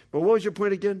influencing. But what was your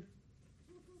point again?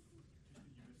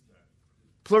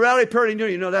 Plurality, parity, and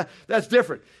unity. You know, that's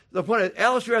different. The point is,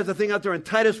 Alistair has a thing out there in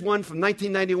Titus 1 from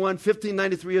 1991.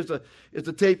 1593 is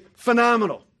the tape.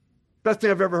 Phenomenal. Best thing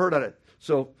I've ever heard on it.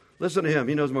 So listen to him.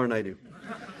 He knows more than I do.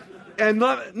 And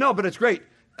no, but it's great.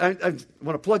 I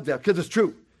want to plug that because it's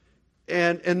true.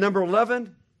 And number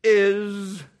 11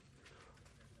 is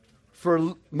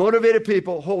for motivated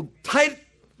people, hold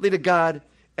tightly to God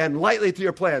and lightly to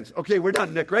your plans. Okay, we're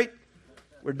done, Nick, right?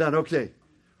 We're done. Okay.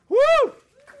 Woo!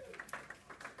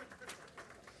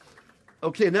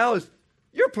 Okay, now is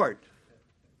your part.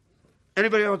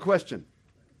 Anybody have a question?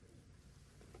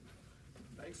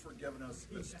 Thanks for giving us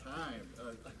this time.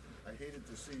 I hated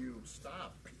to see you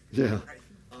stop. Yeah.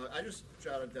 I just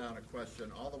jotted down a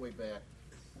question all the way back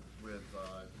with,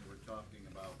 you were talking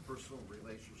about personal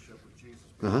relationship with Jesus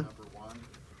being number 1.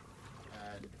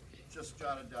 And just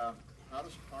jotted down, how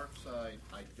does Parkside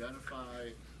identify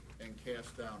and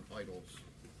cast down idols?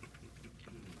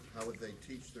 How would they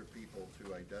teach their people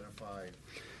to identify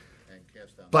and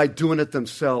cast down? By doing it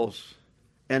themselves.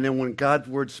 And then when God's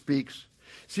word speaks.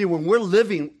 See, when we're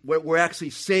living what we're actually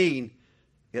saying,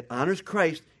 it honors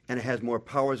Christ and it has more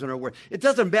powers than our word. It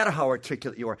doesn't matter how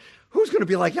articulate you are. Who's going to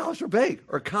be like Alistair Begg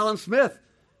or Colin Smith?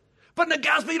 But in the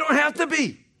gospel, you don't have to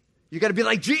be. You got to be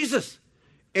like Jesus.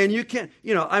 And you can't,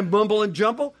 I mumble and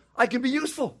jumble. I can be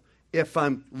useful if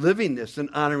I'm living this and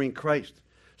honoring Christ.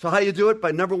 So how you do it?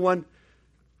 By number 1,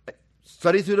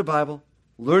 study through the Bible,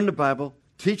 learn the Bible,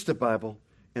 teach the Bible,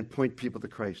 and point people to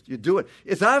Christ. You do it.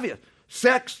 It's obvious.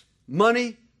 Sex,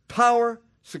 money, power,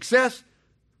 success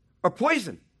are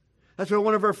poison. That's why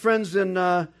one of our friends and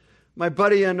my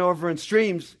buddy over in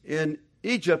Streams in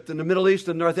Egypt, in the Middle East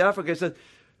and North Africa, said,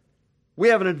 we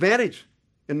have an advantage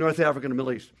in North Africa and the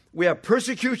Middle East. We have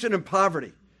persecution and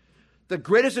poverty. The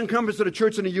greatest encumbrance of the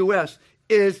church in the U.S.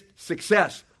 is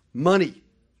success, money,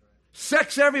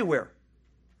 sex everywhere.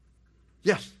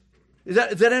 Yes.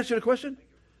 Does that answer the question?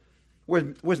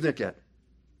 Where's Nick at?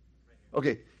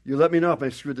 Okay, you let me know if I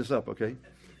screwed this up, okay?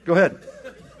 Go ahead.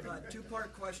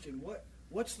 2-part question.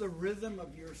 What's the rhythm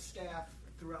of your staff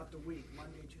throughout the week?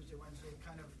 Monday, Tuesday, Wednesday,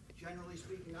 kind of generally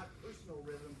speaking, not personal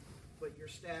rhythm, but your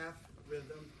staff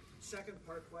rhythm. Second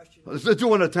part question. Let's do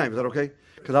one at a time. Is that okay?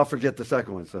 Because I'll forget the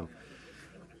second one. So,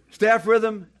 staff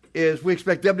rhythm is we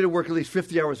expect them to work at least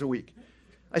 50 hours a week.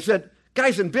 I said,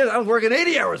 guys in business, I was working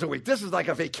 80 hours a week. This is like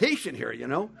a vacation here,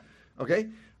 Okay?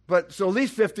 But so at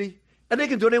least 50, and they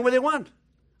can do it anywhere they want.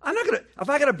 I'm not going to, if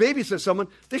I got to babysit someone,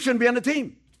 they shouldn't be on the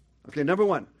team. Okay, number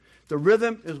 1. The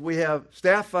rhythm is we have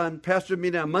staff on pastor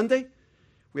meeting on Monday.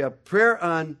 We have prayer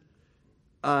on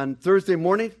Thursday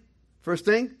morning, first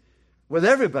thing, with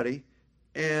everybody,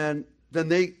 and then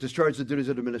they discharge the duties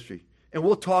of the ministry. And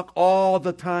we'll talk all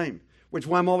the time, which is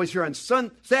why I'm always here on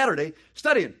Saturday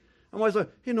studying. I'm always like,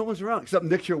 hey, no one's around, except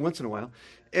Nick's here once in a while.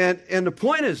 And the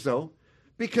point is, though,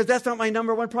 because that's not my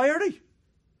number one priority.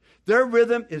 Their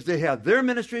rhythm is they have their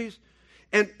ministries.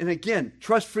 And again,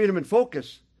 trust, freedom, and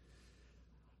focus.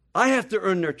 I have to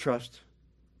earn their trust.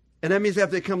 And that means I have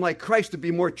to become like Christ to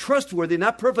be more trustworthy,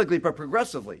 not perfectly, but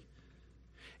progressively.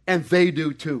 And they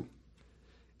do too.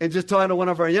 And just talking to one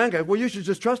of our young guys, well, you should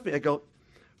just trust me. I go,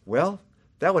 well,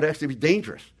 that would actually be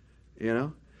dangerous, you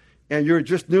know? And you're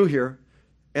just new here.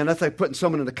 And that's like putting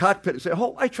someone in the cockpit and say,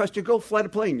 oh, I trust you. Go fly the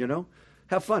plane, you know?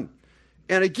 Have fun.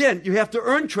 And again, you have to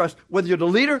earn trust, whether you're the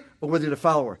leader or whether you're the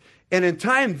follower. And in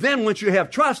time, then, once you have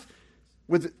trust,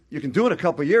 you can do it in a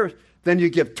couple of years, then you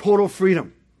give total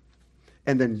freedom.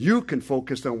 And then you can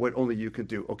focus on what only you can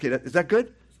do. Okay, is that good?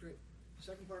 That's great.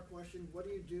 Second part question, what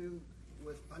do you do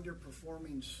with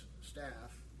underperforming staff?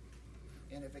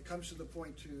 And if it comes to the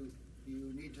point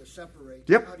you need to separate,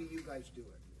 how do you guys do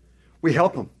it? We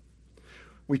help them.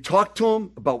 We talk to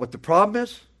them about what the problem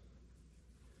is.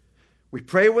 We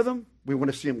pray with them. We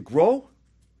want to see them grow.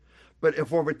 But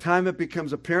if over time it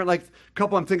becomes apparent, like a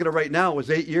couple I'm thinking of right now was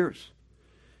 8 years.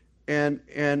 And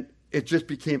it just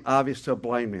became obvious to a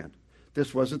blind man.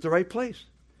 This wasn't the right place.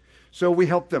 So we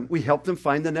helped them. We helped them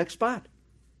find the next spot.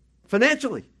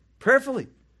 Financially, prayerfully,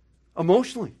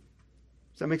 emotionally.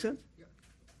 Does that make sense? Yeah.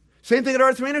 Same thing at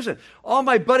Arthur Anderson. All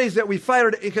my buddies that we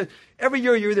fired, because every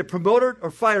year you're either promoted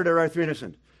or fired at Arthur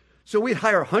Anderson. So we'd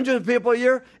hire hundreds of people a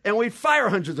year, and we'd fire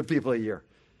hundreds of people a year.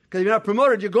 Because if you're not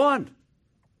promoted, you're gone.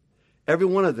 Every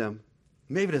one of them,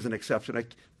 maybe there's an exception,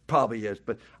 probably is,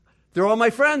 but they're all my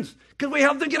friends because we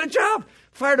helped them get a job.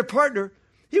 Fired a partner.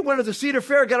 He went to the Cedar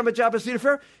Fair, got him a job at Cedar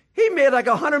Fair. He made like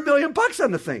 $100 million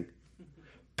on the thing.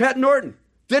 Pat Norton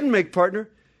didn't make partner.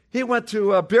 He went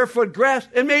to Barefoot Grass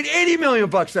and made $80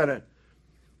 million on it.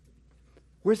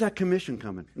 Where's that commission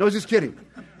coming? No, just kidding.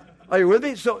 Are you with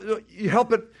me? So you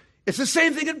help it. It's the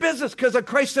same thing in business because a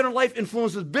Christ-centered life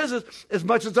influences business as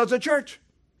much as does a church.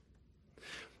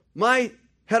 My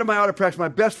head of my auto practice, my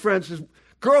best friend's his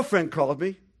girlfriend called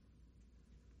me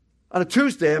on a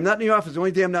Tuesday. I'm not in the office. The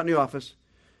only day I'm not in the office.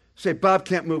 Say, Bob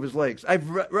can't move his legs. I've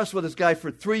wrestled with this guy for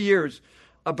 3 years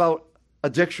about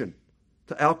addiction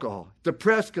to alcohol.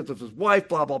 Depressed because of his wife,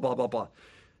 blah, blah, blah, blah, blah.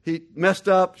 He messed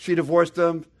up. She divorced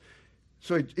him.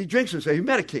 So he drinks and he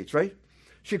medicates, right?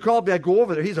 She called me. I go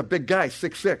over there. He's a big guy,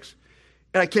 6'6".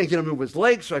 And I can't get him to move his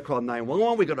legs, so I call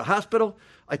 911. We go to the hospital.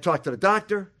 I talk to the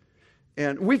doctor.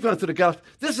 And we've gone through the gospel.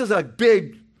 This is a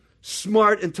big,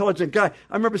 smart, intelligent guy.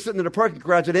 I remember sitting in the parking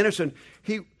garage at Anderson.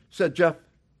 He said, Jeff,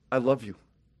 I love you.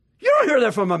 You don't hear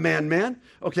that from a man.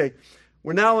 Okay,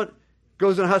 we're now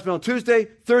goes in the hospital on Tuesday,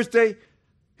 Thursday.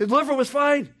 His liver was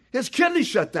fine. His kidneys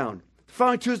shut down. The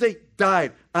following Tuesday,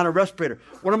 died on a respirator.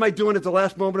 What am I doing at the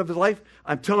last moment of his life?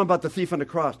 I'm telling him about the thief on the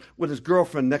cross with his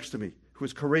girlfriend next to me, who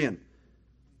is Korean.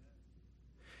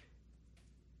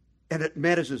 And it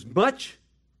matters as much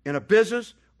in a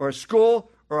business or a school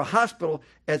or a hospital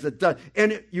as it does.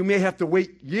 And you may have to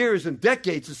wait years and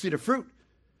decades to see the fruit.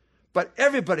 But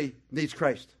everybody needs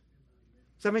Christ.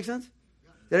 Does that make sense?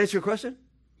 Yeah. Did that answer your question?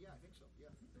 Yeah, I think so.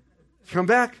 Yeah. Come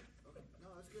back. Okay. No,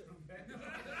 that's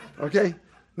good. Okay.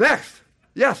 Next.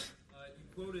 Yes.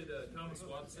 You quoted Thomas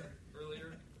Watson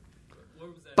earlier. What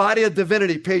was that? Body of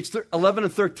Divinity, page 11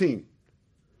 and 13.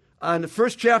 On the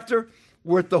first chapter,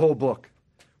 worth the whole book.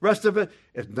 Rest of it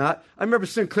is not. I remember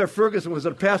Sinclair Ferguson was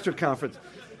at a pastor conference.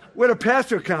 We're at a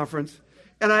pastor conference,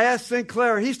 and I asked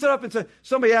Sinclair. He stood up and said,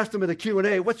 somebody asked him in the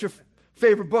Q&A, what's your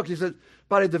favorite book? He said,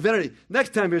 Body of Divinity.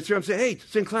 Next time he was here, I'm saying, hey,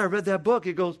 Sinclair, I read that book.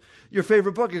 He goes, your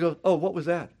favorite book? He goes, oh, what was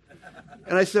that?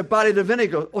 And I said, Body of Divinity.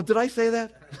 He goes, oh, did I say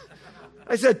that?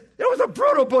 I said, it was a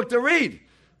brutal book to read.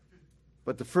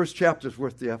 But the first chapter is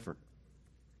worth the effort.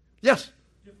 Yes?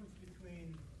 Difference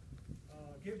between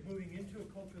moving into a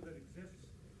culture that exists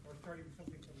or starting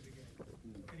something from the beginning.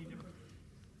 Any difference?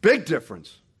 Big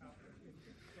difference.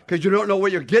 Because you don't know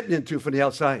what you're getting into from the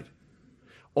outside.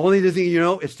 Only the thing you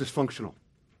know, it's dysfunctional.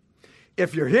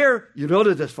 If you're here, you know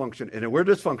the dysfunction, and we're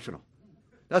dysfunctional.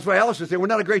 That's why Alice would say we're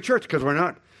not a great church, because we're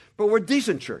not. But we're a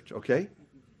decent church, okay?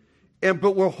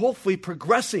 But we're hopefully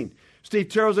progressing. Steve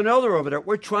Terrell's an elder over there.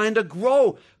 We're trying to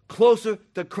grow closer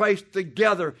to Christ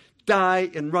together, die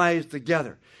and rise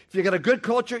together. If you got a good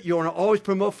culture, you want to always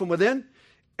promote from within.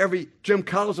 Jim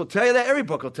Collins will tell you that. Every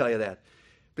book will tell you that.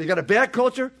 But you got a bad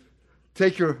culture,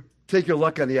 take your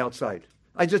luck on the outside.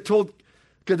 I just told,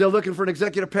 because they're looking for an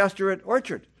executive pastor at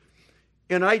Orchard.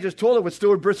 And I just told her what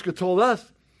Stuart Briscoe told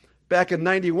us back in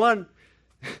 91.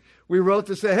 We wrote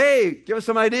to say, hey, give us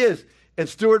some ideas. And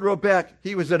Stuart wrote back.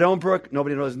 He was at Elmbrook.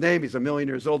 Nobody knows his name. He's 1 million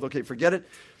years old. Okay, forget it.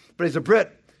 But he's a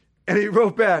Brit. And he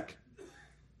wrote back,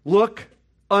 look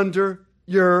under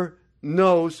your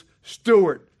knows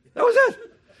steward. That was it.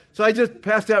 So I just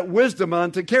passed that wisdom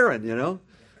on to Karen,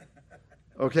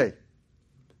 Okay.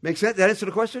 Make sense? That answer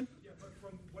the question? Yeah, but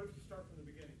what if you start from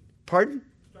the beginning? Pardon?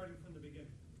 Starting from the beginning,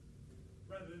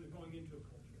 rather than going into a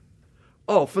culture.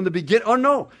 Oh, from the beginning? Oh,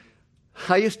 no.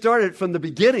 How you started from the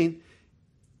beginning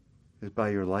is by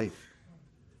your life.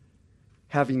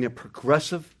 Having a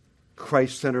progressive,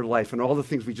 Christ-centered life and all the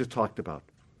things we just talked about.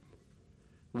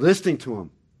 Listening to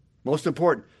Him. Most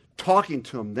important, talking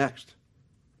to Him next.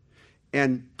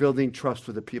 And building trust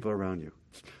with the people around you.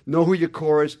 Know who your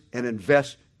core is and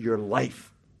invest your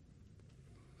life.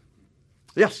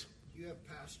 Yes? You have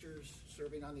pastors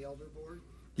serving on the elder board?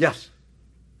 Yes.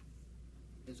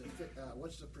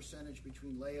 What's the percentage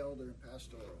between lay elder and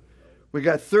pastoral elder? We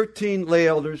got 13 lay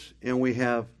elders and we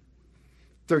have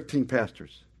 13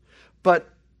 pastors. But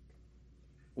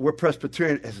we're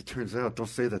Presbyterian, as it turns out. Don't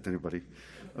say that to anybody.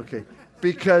 Okay.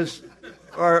 Because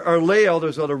our lay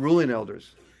elders are the ruling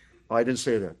elders. Oh, I didn't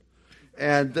say that.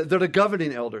 And they're the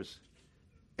governing elders.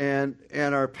 And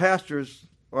our pastors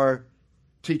are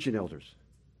teaching elders.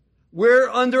 We're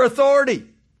under authority.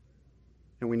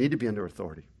 And we need to be under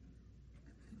authority.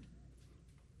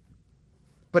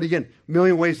 But again, a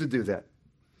million ways to do that.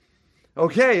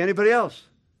 Okay, anybody else?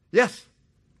 Yes?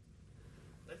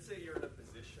 Let's say you're in a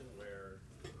position where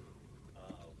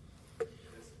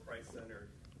this Christ-centered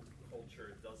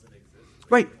culture doesn't exist.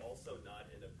 But Right. You're also not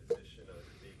in a position of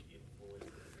big influence.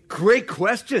 Great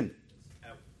question.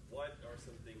 What are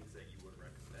some things that you would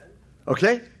recommend?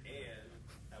 Okay? And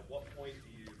at what point do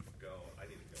you go, I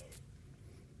need to go?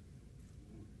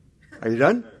 Are you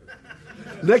done?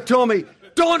 Nick told me,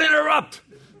 don't interrupt.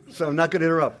 So I'm not going to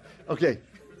interrupt. Okay.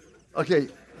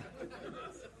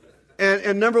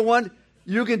 And number one,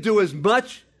 you can do as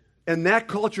much in that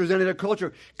culture as any other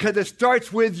culture because it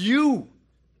starts with you.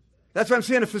 That's what I'm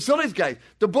saying. The facilities guy,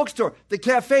 the bookstore, the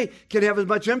cafe can have as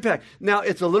much impact. Now,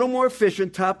 it's a little more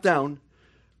efficient top down,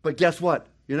 but guess what?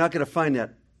 You're not going to find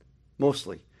that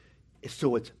mostly.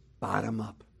 So it's bottom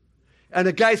up. And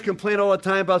the guys complain all the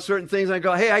time about certain things, and I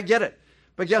go, hey, I get it.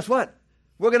 But guess what?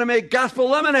 We're going to make gospel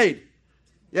lemonade.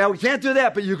 Yeah, we can't do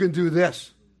that, but you can do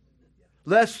this.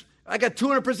 I got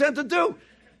 200% to do.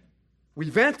 We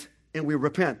vent and we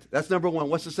repent. That's number one.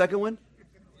 What's the second one?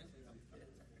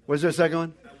 What's the second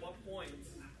one? At what point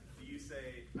do you say,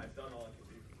 I've done all I can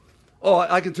do? Oh,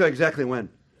 I can tell you exactly when.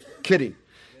 Kidding.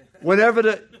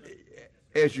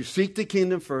 As you seek the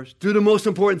kingdom first, do the most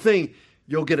important thing,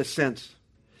 you'll get a sense.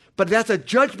 But that's a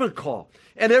judgment call.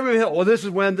 And everybody, this is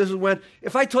when.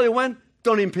 If I tell you when,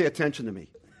 don't even pay attention to me.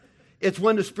 It's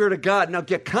when the Spirit of God, now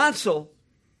get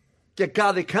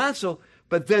godly counsel,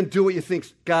 but then do what you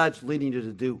think God's leading you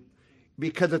to do.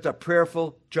 Because it's a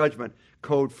prayerful judgment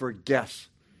code for guess.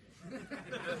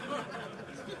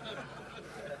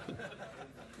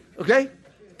 Okay?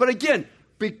 But again,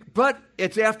 but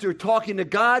it's after talking to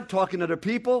God, talking to other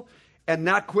people, and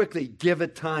not quickly. Give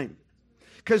it time.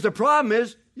 Because the problem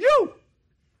is you.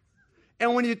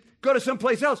 And when you go to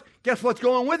someplace else, guess what's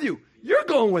going with you? You're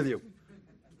going with you.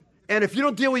 And if you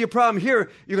don't deal with your problem here,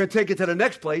 you're going to take it to the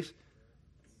next place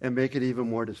and make it even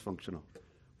more dysfunctional.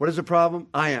 What is the problem?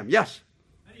 I am. Yes?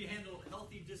 How do you handle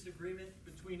healthy disagreement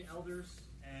between elders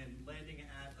and landing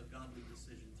at a godly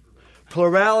decision through it?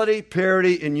 Plurality,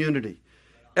 parity, and unity.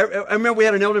 I remember we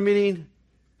had an elder meeting,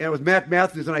 and it was Matt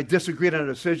Matthews, and I disagreed on a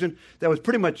decision that was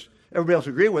pretty much everybody else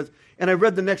agreed with. And I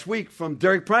read the next week from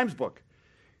Derek Prime's book.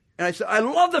 And I said, I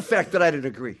love the fact that I didn't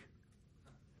agree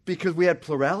because we had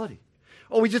plurality.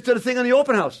 Oh, we just did a thing on the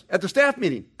open house at the staff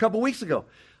meeting a couple weeks ago.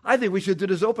 I think we should do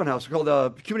this open house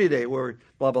called Community Day where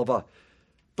blah, blah, blah.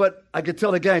 But I could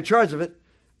tell the guy in charge of it,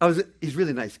 he's a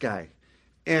really nice guy.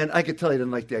 And I could tell he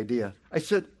didn't like the idea. I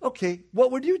said, okay,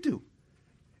 what would you do?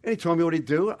 And he told me what he'd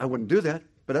do. I wouldn't do that,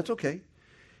 but that's okay.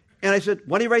 And I said,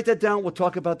 why don't you write that down? We'll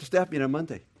talk about the staff meeting on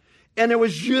Monday. And there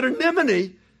was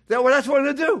unanimity that that's what I'm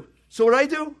going to do. So what I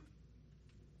do?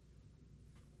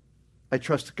 I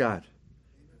trust God.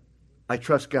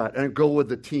 And I go with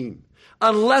the team.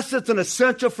 Unless it's an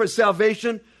essential for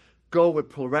salvation, go with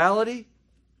plurality.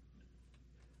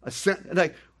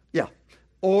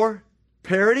 Or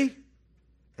parity.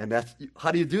 And that's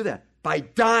how do you do that? By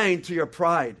dying to your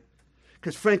pride.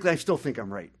 Because frankly, I still think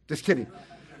I'm right. Just kidding.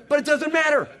 But it doesn't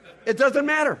matter.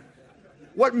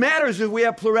 What matters is we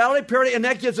have plurality, parity, and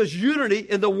that gives us unity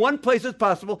in the one place that's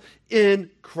possible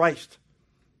in Christ.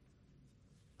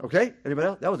 Okay? Anybody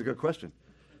else? That was a good question.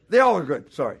 They all were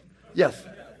good. Sorry. Yes.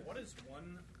 What is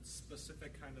one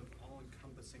specific kind of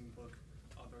all-encompassing book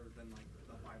other than like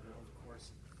the Bible, of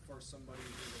course, for somebody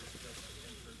who has just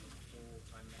entered the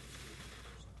full-time ministry for the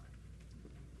first time?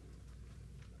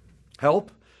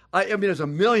 Help? I mean, there's a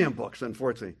million books,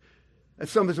 unfortunately. And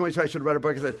some somebody said I should write a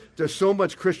book. I said, there's so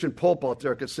much Christian pulp out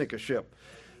there it could sink a ship.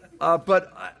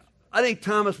 But I think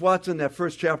Thomas Watson, that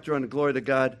first chapter on the glory to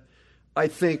God, I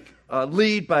think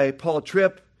Lead by Paul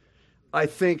Tripp, I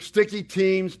think Sticky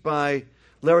Teams by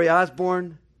Larry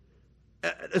Osborne.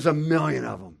 There's a million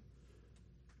of them.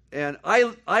 And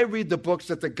I read the books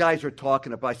that the guys are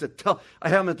talking about. I said, I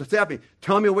have them at the staff meeting.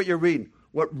 Tell me what you're reading.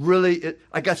 What really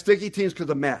I got Sticky Teams because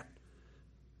of Matt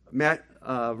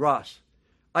Ross.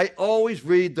 I always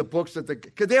read the books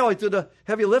because they always do the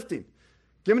heavy lifting.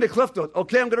 Give me the Cliff Notes.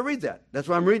 Okay, I'm going to read that. That's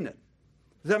why I'm reading it.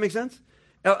 Does that make sense?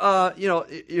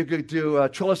 You could do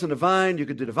Trellis and the Vine. You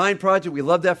could do the Vine Project. We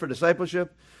love that for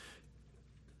discipleship.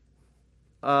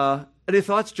 Any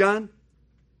thoughts, John?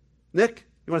 Nick,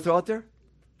 you want to throw out there?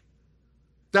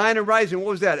 Dying and Rising. What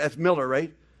was that? That's Miller,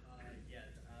 right?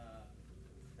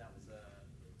 That was the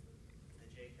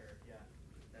J curve. Yeah,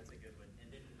 that's a good one.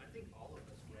 And then I think all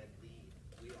of us read Lead.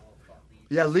 We all thought Lead.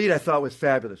 Yeah, Lead I thought was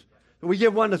fabulous. We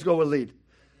give one, let's go with Lead.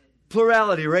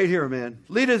 Plurality right here, man.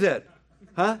 Lead is it.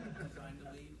 Huh? Designed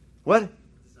to Lead. What?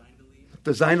 Designed to Lead.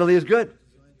 Designed to Lead is good.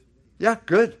 Yeah,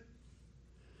 good.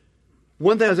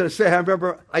 One thing I was going to say, I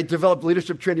remember I developed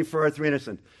leadership training for Arthur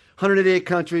Anderson. 188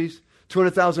 countries,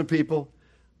 200,000 people.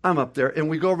 I'm up there, and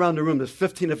we go around the room. There's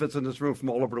 15 of us in this room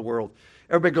from all over the world.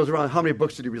 Everybody goes around. How many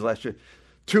books did you read last year?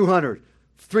 200,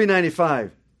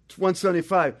 395,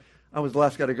 175. I was the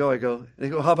last guy to go. I go, and they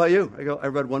go, how about you? I go, I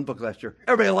read one book last year.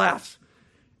 Everybody laughs.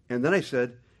 And then I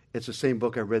said, it's the same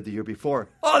book I read the year before.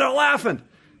 Oh, they're laughing.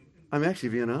 I'm actually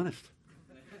being honest.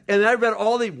 And I read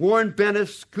all the Warren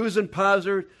Bennis, Cousin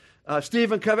Pozard,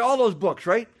 Stephen Covey, all those books,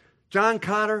 right? John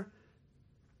Cotter.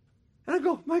 And I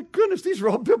go, my goodness, these are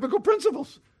all biblical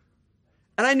principles.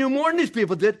 And I knew more than these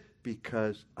people did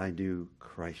because I knew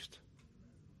Christ.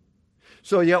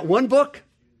 So you got one book,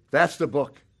 that's the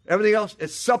book. Everything else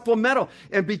is supplemental.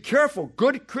 And be careful.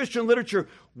 Good Christian literature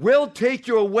will take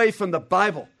you away from the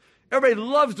Bible. Everybody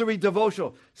loves to read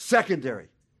devotional. Secondary.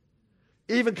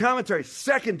 Even commentary.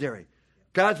 Secondary.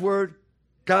 God's Word,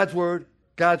 God's Word,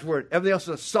 God's Word. Everything else is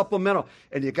a supplemental.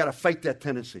 And you got to fight that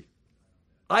tendency.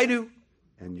 I do.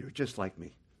 And you're just like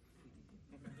me.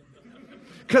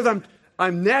 Because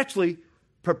I'm naturally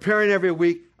preparing every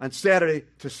week on Saturday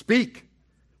to speak.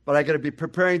 But I got to be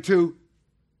preparing to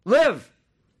live.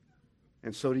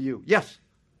 And so do you. Yes?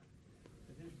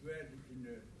 I just read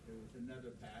there was another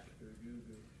pastor who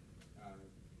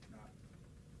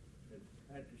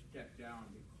had to step down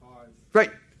because...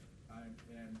 Right.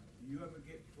 And do you ever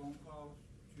get phone calls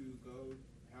to go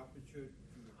help the church?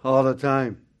 All the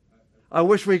time. I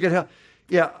wish we could help.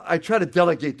 Yeah, I try to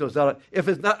delegate those out. If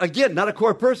it's not, again, not a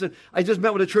core person, I just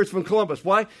met with a church from Columbus.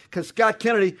 Why? Because Scott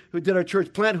Kennedy, who did our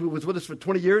church plant, who was with us for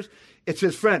 20 years, it's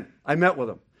his friend. I met with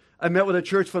him. I met with a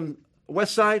church from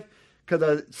West Side because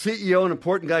the CEO, an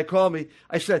important guy, called me.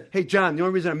 I said, hey, John, the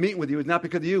only reason I'm meeting with you is not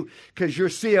because of you, because your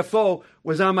CFO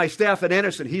was on my staff at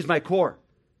Anderson. He's my core.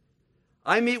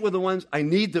 I meet with the ones I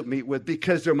need to meet with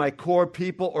because they're my core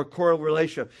people or core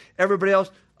relationship. Everybody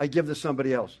else, I give to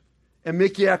somebody else. And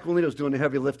Mickey Aquilino's doing the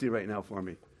heavy lifting right now for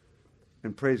me.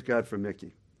 And praise God for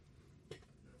Mickey.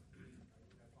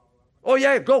 Oh,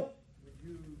 yeah, go. Would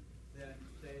you then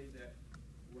say that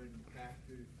when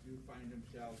pastors do find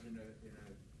themselves in a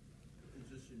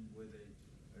position where they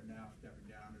are now stepping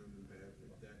down a little bit,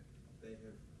 that they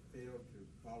have failed to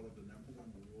follow the number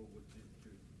one rule, which is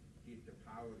to keep the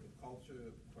power of the culture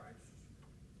of Christ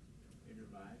in their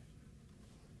lives?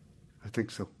 I think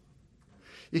so.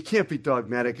 You can't be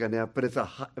dogmatic on that, but it's a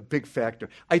big factor.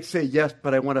 I'd say yes,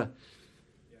 but I want to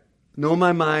know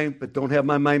my mind, but don't have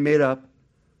my mind made up.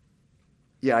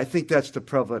 Yeah, I think that's the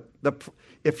prevalent.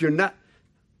 If you're not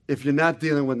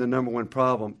dealing with the number one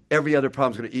problem, every other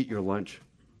problem is going to eat your lunch.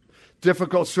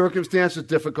 Difficult circumstances,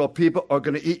 difficult people are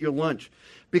going to eat your lunch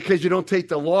because you don't take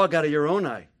the log out of your own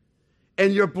eye.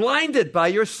 And you're blinded by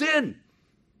your sin.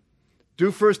 Do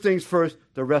first things first,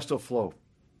 the rest will flow.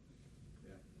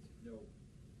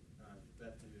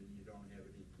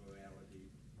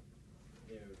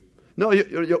 No,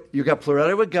 you got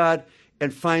plurality with God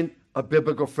and find a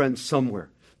biblical friend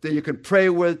somewhere that you can pray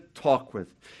with, talk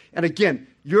with. And again,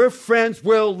 your friends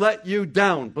will let you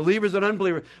down, believers and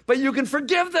unbelievers, but you can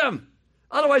forgive them.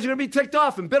 Otherwise, you're going to be ticked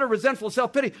off and bitter, resentful,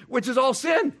 self-pity, which is all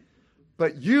sin.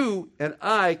 But you and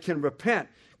I can repent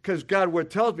because God's word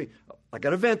tells me, I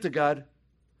got to vent to God.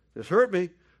 This hurt me.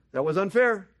 That was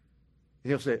unfair.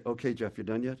 And he'll say, okay, Jeff, you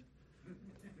done yet?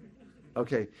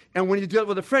 Okay. And when you deal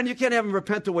with a friend, you can't have them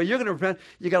repent the way you're going to repent.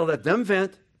 You got to let them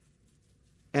vent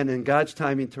and in God's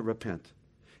timing to repent.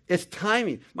 It's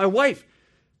timing. My wife,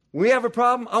 when we have a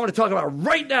problem, I want to talk about it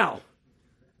right now.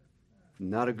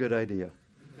 Not a good idea.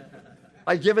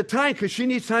 I give it time because she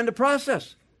needs time to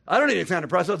process. I don't need any time to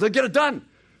process. I'll get it done.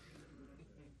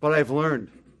 But I've learned.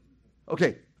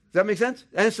 Okay, does that make sense?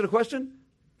 Answer the question?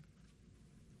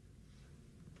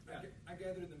 I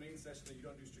gathered in the main session that you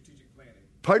don't do strategic planning.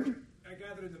 Pardon? I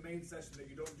gathered in the main session that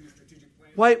you don't do strategic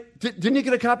planning. Why? Didn't you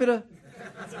get a copy of that?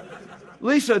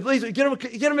 Lisa, get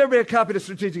them everybody a copy of the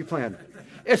strategic plan.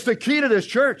 It's the key to this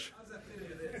church. How does that fit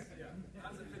into this? Yeah. How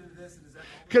does it fit into this?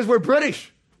 Because we're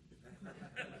British.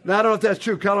 Now, I don't know if that's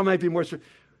true. Colin might be more true.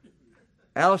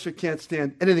 Alistair can't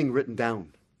stand anything written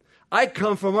down. I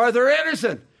come from Arthur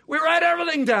Anderson. We write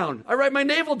everything down. I write my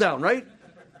navel down, right?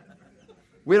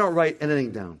 We don't write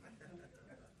anything down.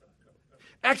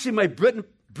 Actually, my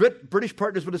British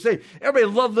partners were the same. Everybody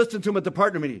loved listening to him at the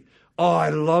partner meeting. Oh, I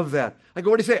love that. I go,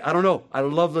 what do you say? I don't know. I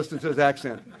love listening to his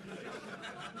accent.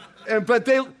 But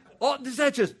it's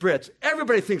not just Brits.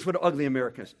 Everybody thinks we're ugly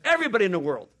Americans. Everybody in the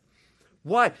world.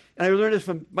 Why? And I learned this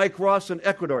from Mike Ross in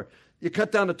Ecuador. You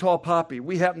cut down the tall poppy.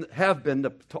 We have been I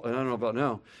don't know about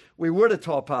now. We were the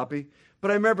tall poppy. But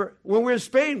I remember when we were in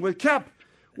Spain with Kep,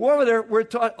 we're over there, we're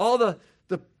taught all the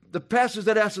pastors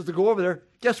that asked us to go over there,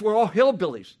 guess we're all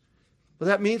hillbillies. What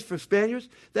that means for Spaniards?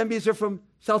 That means they're from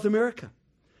South America.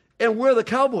 And we're the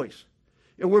cowboys.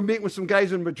 And we're meeting with some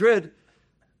guys in Madrid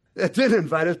that didn't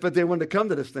invite us, but they wanted to come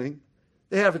to this thing.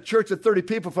 They have a church of 30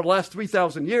 people for the last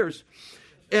 3,000 years.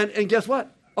 And guess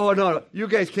what? Oh, no, you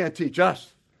guys can't teach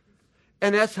us.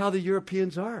 And that's how the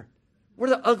Europeans are. We're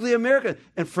the ugly Americans.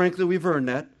 And frankly, we've earned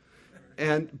that.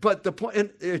 But the point, and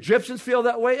the Egyptians feel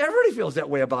that way. Everybody feels that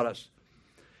way about us.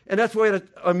 And that's why we had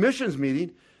a missions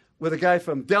meeting with a guy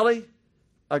from Delhi,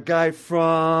 a guy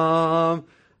from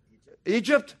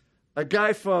Egypt, a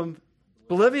guy from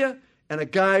Bolivia, and a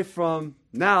guy from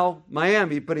now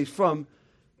Miami, but he's from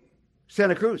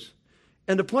Santa Cruz.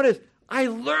 And the point is, I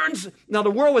learned. Now,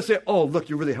 the world would say, oh, look,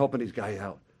 you're really helping these guys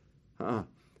out.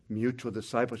 Mutual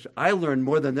discipleship. I learned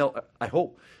more than I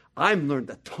hope. I learned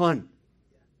a ton.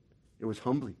 It was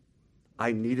humbling.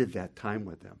 I needed that time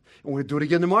with them. And we're going to do it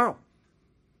again tomorrow.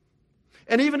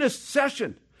 And even this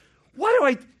session.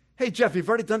 Hey, Jeff, you've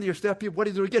already done to your staff people. What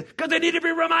do you do again? Because they need to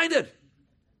be reminded.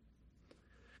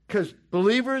 Because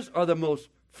believers are the most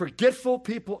forgetful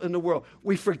people in the world.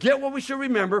 We forget what we should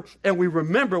remember, and we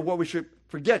remember what we should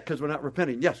forget because we're not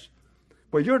repenting. Yes.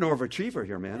 Well, you're an overachiever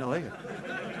here, man. I like it.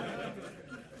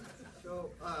 So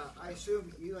I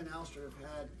assume you and Alistair have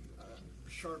had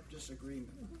sharp disagreement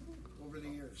over the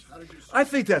years. How did you? I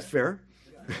think that's fair.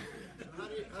 Yeah. So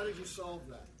how did you solve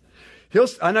that?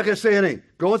 I'm not going to say anything.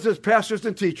 Go into his pastors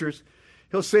and teachers.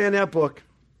 He'll say in that book.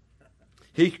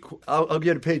 I'll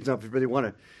get a page number if you really want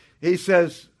it. He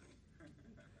says,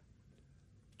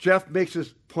 Jeff makes his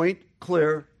point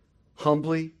clear,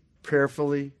 humbly,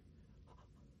 prayerfully,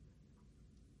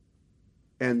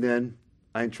 and then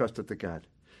I entrust it to God.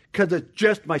 Because it's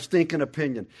just my stinking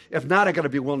opinion. If not, I got to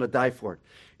be willing to die for it.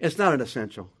 It's not an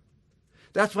essential.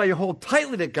 That's why you hold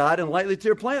tightly to God and lightly to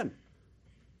your plan.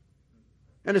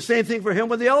 And the same thing for him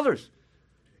with the elders.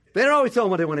 They don't always tell him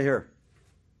what they want to hear.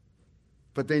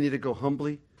 But they need to go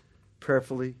humbly,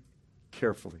 prayerfully,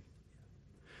 carefully.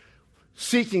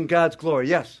 Seeking God's glory.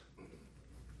 Yes?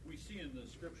 We see in the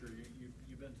scripture,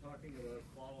 you've been talking about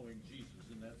following Jesus,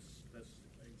 and that's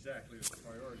exactly the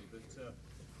priority. But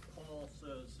Paul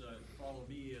says, follow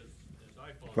me as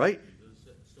I follow right.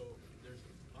 Jesus. So there's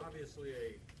obviously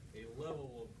a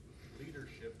level of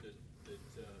leadership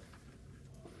that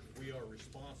we are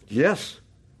responsible for. Yes.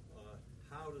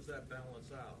 How does that balance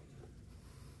out?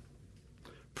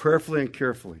 Prayerfully and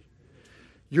carefully.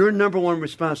 Your number one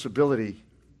responsibility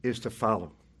is to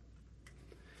follow.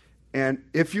 And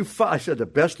if you follow, I said the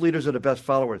best leaders are the best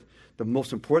followers. The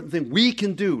most important thing we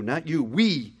can do, not you,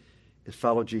 we, is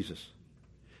follow Jesus.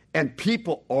 And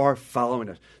people are following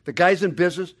us. The guys in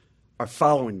business are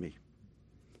following me.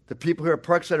 The people here at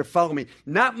Parkside are following me.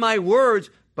 Not my words,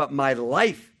 but my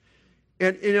life.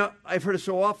 And, I've heard it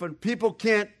so often, people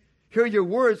can't hear your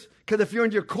words because if you're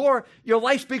in your core, your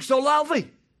life speaks so loudly.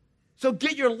 So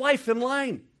get your life in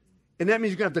line. And that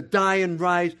means you're going to have to die and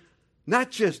rise,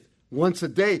 not just once a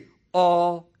day,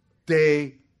 all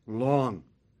day long.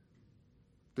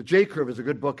 The J Curve is a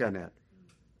good book on that. At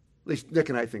least Nick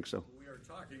and I think so. We are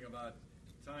talking about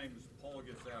times Paul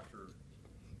gets after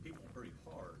people pretty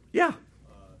hard. Yeah.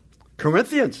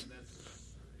 Corinthians.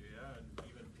 And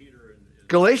even Peter and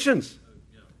Galatians.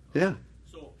 Yeah.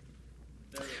 So,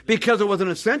 because it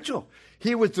wasn't essential.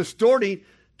 He was distorting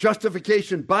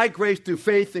justification by grace through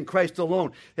faith in Christ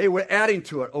alone. Hey, we're adding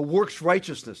to it a works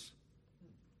righteousness.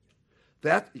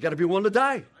 That, you got to be willing to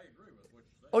die. I agree with what you're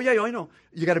saying. Oh, yeah, I know.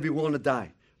 You got to be willing to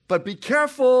die. But be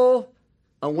careful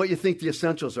on what you think the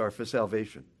essentials are for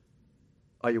salvation.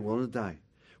 Are you willing to die?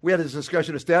 We had this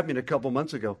discussion at staff meeting a couple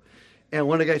months ago, and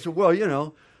one of the guys said, well,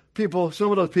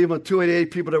 some of those people,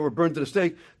 288 people that were burned to the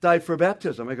stake, died for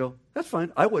baptism. I go, that's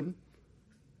fine. I wouldn't.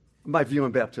 My view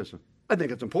on baptism. I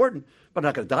think it's important, but I'm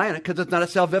not going to die on it because it's not a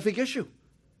salvific issue.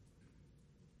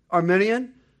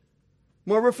 Arminian,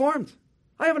 more Reformed.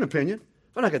 I have an opinion.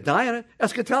 I'm not going to die on it.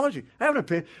 Eschatology. I have an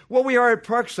opinion. What we are at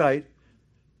Parkside,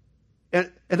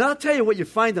 and I'll tell you what you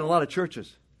find in a lot of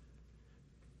churches.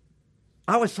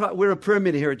 We were at a prayer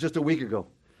meeting here just a week ago.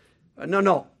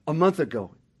 A month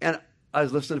ago. And I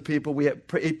was listening to people. We had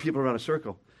 8 people around a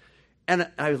circle. And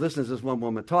I was listening to this one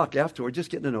woman talk afterward, just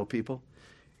getting to know people.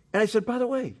 And I said, by the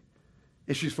way,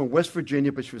 and she's from West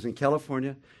Virginia, but she was in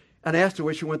California. And I asked her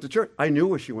where she went to church. I knew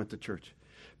where she went to church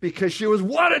because she was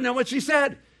wanting to know what she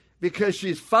said, because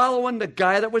she's following the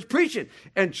guy that was preaching.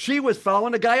 And she was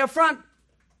following the guy up front.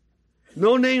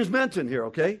 No names mentioned here,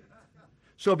 okay?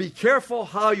 So be careful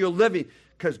how you're living,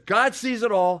 because God sees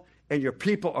it all, and your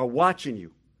people are watching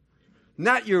you.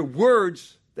 Not your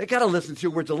words. They got to listen to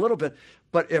your words a little bit.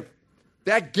 But if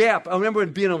that gap, I remember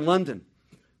being in London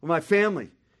with my family,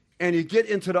 and you get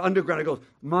into the underground, it goes,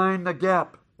 mind the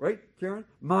gap. Right, Karen?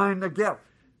 Mind the gap.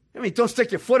 I mean, don't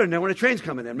stick your foot in there when a train's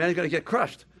coming in, man. You're going to get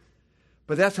crushed.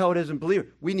 But that's how it is in believer.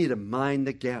 We need to mind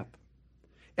the gap.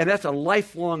 And that's a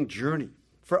lifelong journey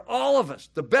for all of us,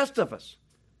 the best of us.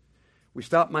 We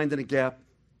stop minding the gap.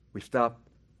 We stop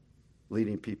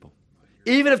leading people.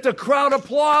 Even if the crowd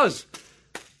applauds,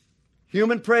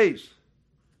 human praise,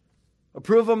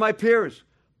 approval of my peers,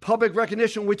 public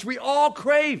recognition, which we all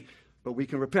crave, but we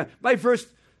can repent. My verse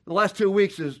the last 2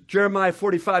 weeks is Jeremiah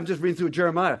 45. I'm just reading through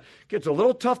Jeremiah. It gets a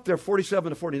little tough there,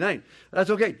 47 to 49. That's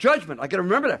okay. Judgment. I got to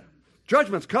remember that.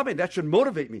 Judgment's coming. That should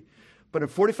motivate me. But in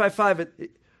 45:5,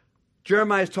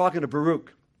 Jeremiah is talking to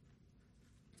Baruch.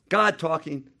 God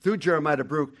talking through Jeremiah to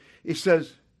Baruch. He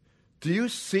says, do you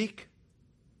seek,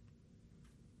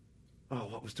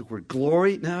 what was the word?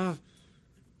 Glory? No.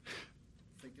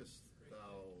 Thinkest thou...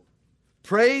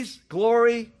 Praise?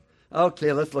 Glory?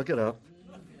 Okay, let's look it up.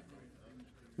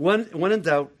 When in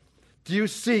doubt, do you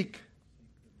seek?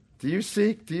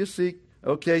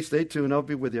 Okay, stay tuned. I'll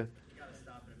be with you.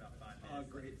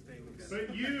 Great things.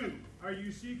 But you, are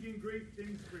you seeking great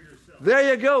things for yourself? There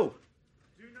you go.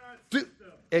 Do not seek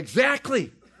them.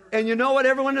 Exactly. And you know what,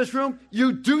 everyone in this room?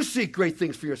 You do seek great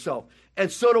things for yourself.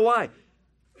 And so do I.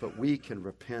 But we can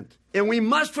repent. And we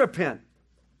must repent.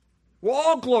 We're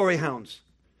all glory hounds.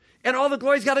 And all the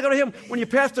glory's got to go to Him. When you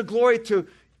pass the glory to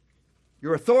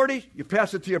your authority, you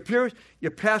pass it to your peers, you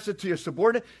pass it to your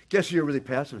subordinate, guess who you're really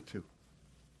passing it to?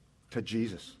 To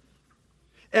Jesus.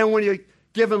 And when you're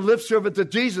giving lip service to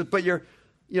Jesus, but you're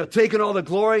taking all the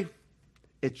glory,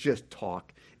 it's just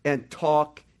talk. And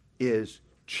talk is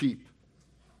cheap.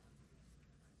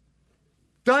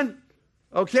 Done?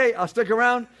 Okay, I'll stick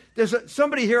around. There's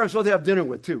somebody here I'm supposed to have dinner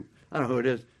with, too. I don't know who it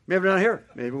is. Maybe not here.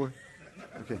 Maybe we're...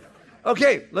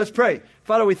 Okay, let's pray.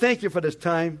 Father, we thank you for this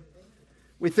time.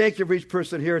 We thank you for each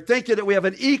person here. Thank you that we have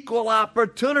an equal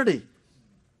opportunity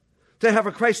to have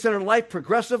a Christ-centered life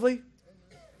progressively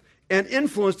and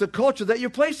influence the culture that you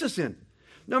place us in,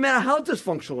 no matter how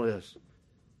dysfunctional it is.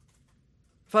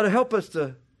 Father, help us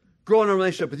to grow in a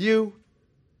relationship with you.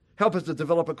 Help us to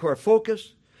develop a core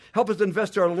focus. Help us to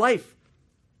invest our life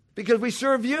because we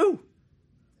serve you.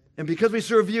 And because we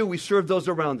serve you, we serve those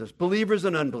around us, believers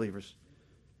and unbelievers.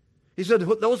 He said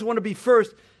those who want to be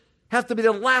first have to be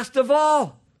the last of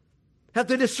all, have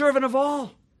to be the servant of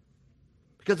all.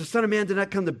 Because the Son of Man did not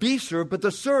come to be served, but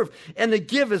to serve and to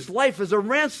give His life as a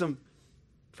ransom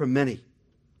for many.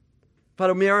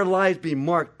 Father, may our lives be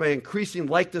marked by increasing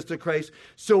likeness to Christ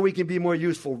so we can be more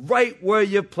useful right where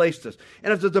you've placed us.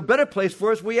 And if there's a better place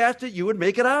for us, we ask that you would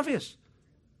make it obvious.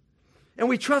 And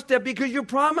we trust that because you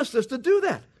promised us to do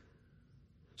that.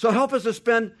 So help us to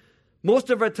spend most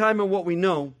of our time on what we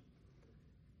know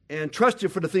and trust you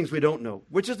for the things we don't know,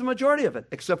 which is the majority of it,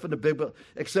 except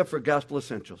for gospel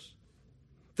essentials.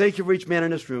 Thank you for each man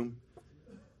in this room.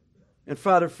 And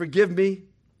Father, forgive me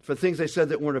for things I said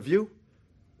that weren't of you.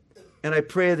 And I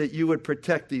pray that you would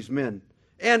protect these men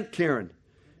and Karen,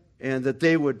 and that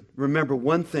they would remember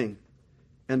one thing,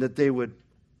 and that they would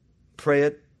pray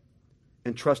it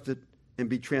and trust it and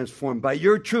be transformed by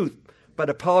your truth, by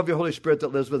the power of your Holy Spirit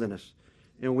that lives within us.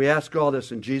 And we ask all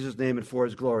this in Jesus' name and for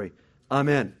His glory.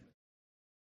 Amen.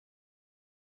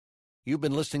 You've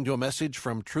been listening to a message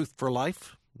from Truth for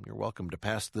Life. You're welcome to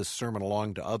pass this sermon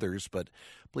along to others, but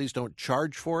please don't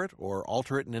charge for it or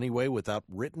alter it in any way without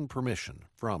written permission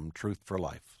from Truth for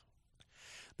Life.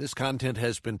 This content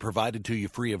has been provided to you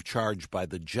free of charge by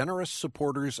the generous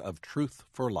supporters of Truth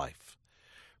for Life.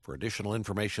 For additional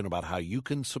information about how you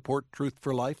can support Truth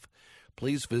for Life,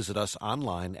 please visit us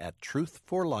online at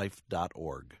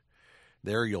truthforlife.org.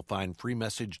 There you'll find free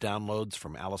message downloads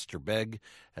from Alistair Begg,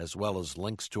 as well as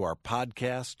links to our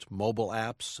podcast, mobile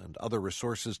apps, and other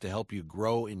resources to help you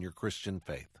grow in your Christian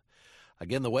faith.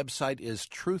 Again, the website is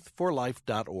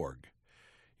truthforlife.org.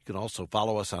 You can also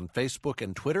follow us on Facebook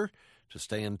and Twitter to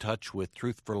stay in touch with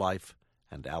Truth for Life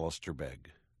and Alistair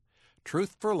Begg.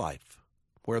 Truth for Life,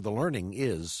 where the learning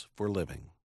is for living.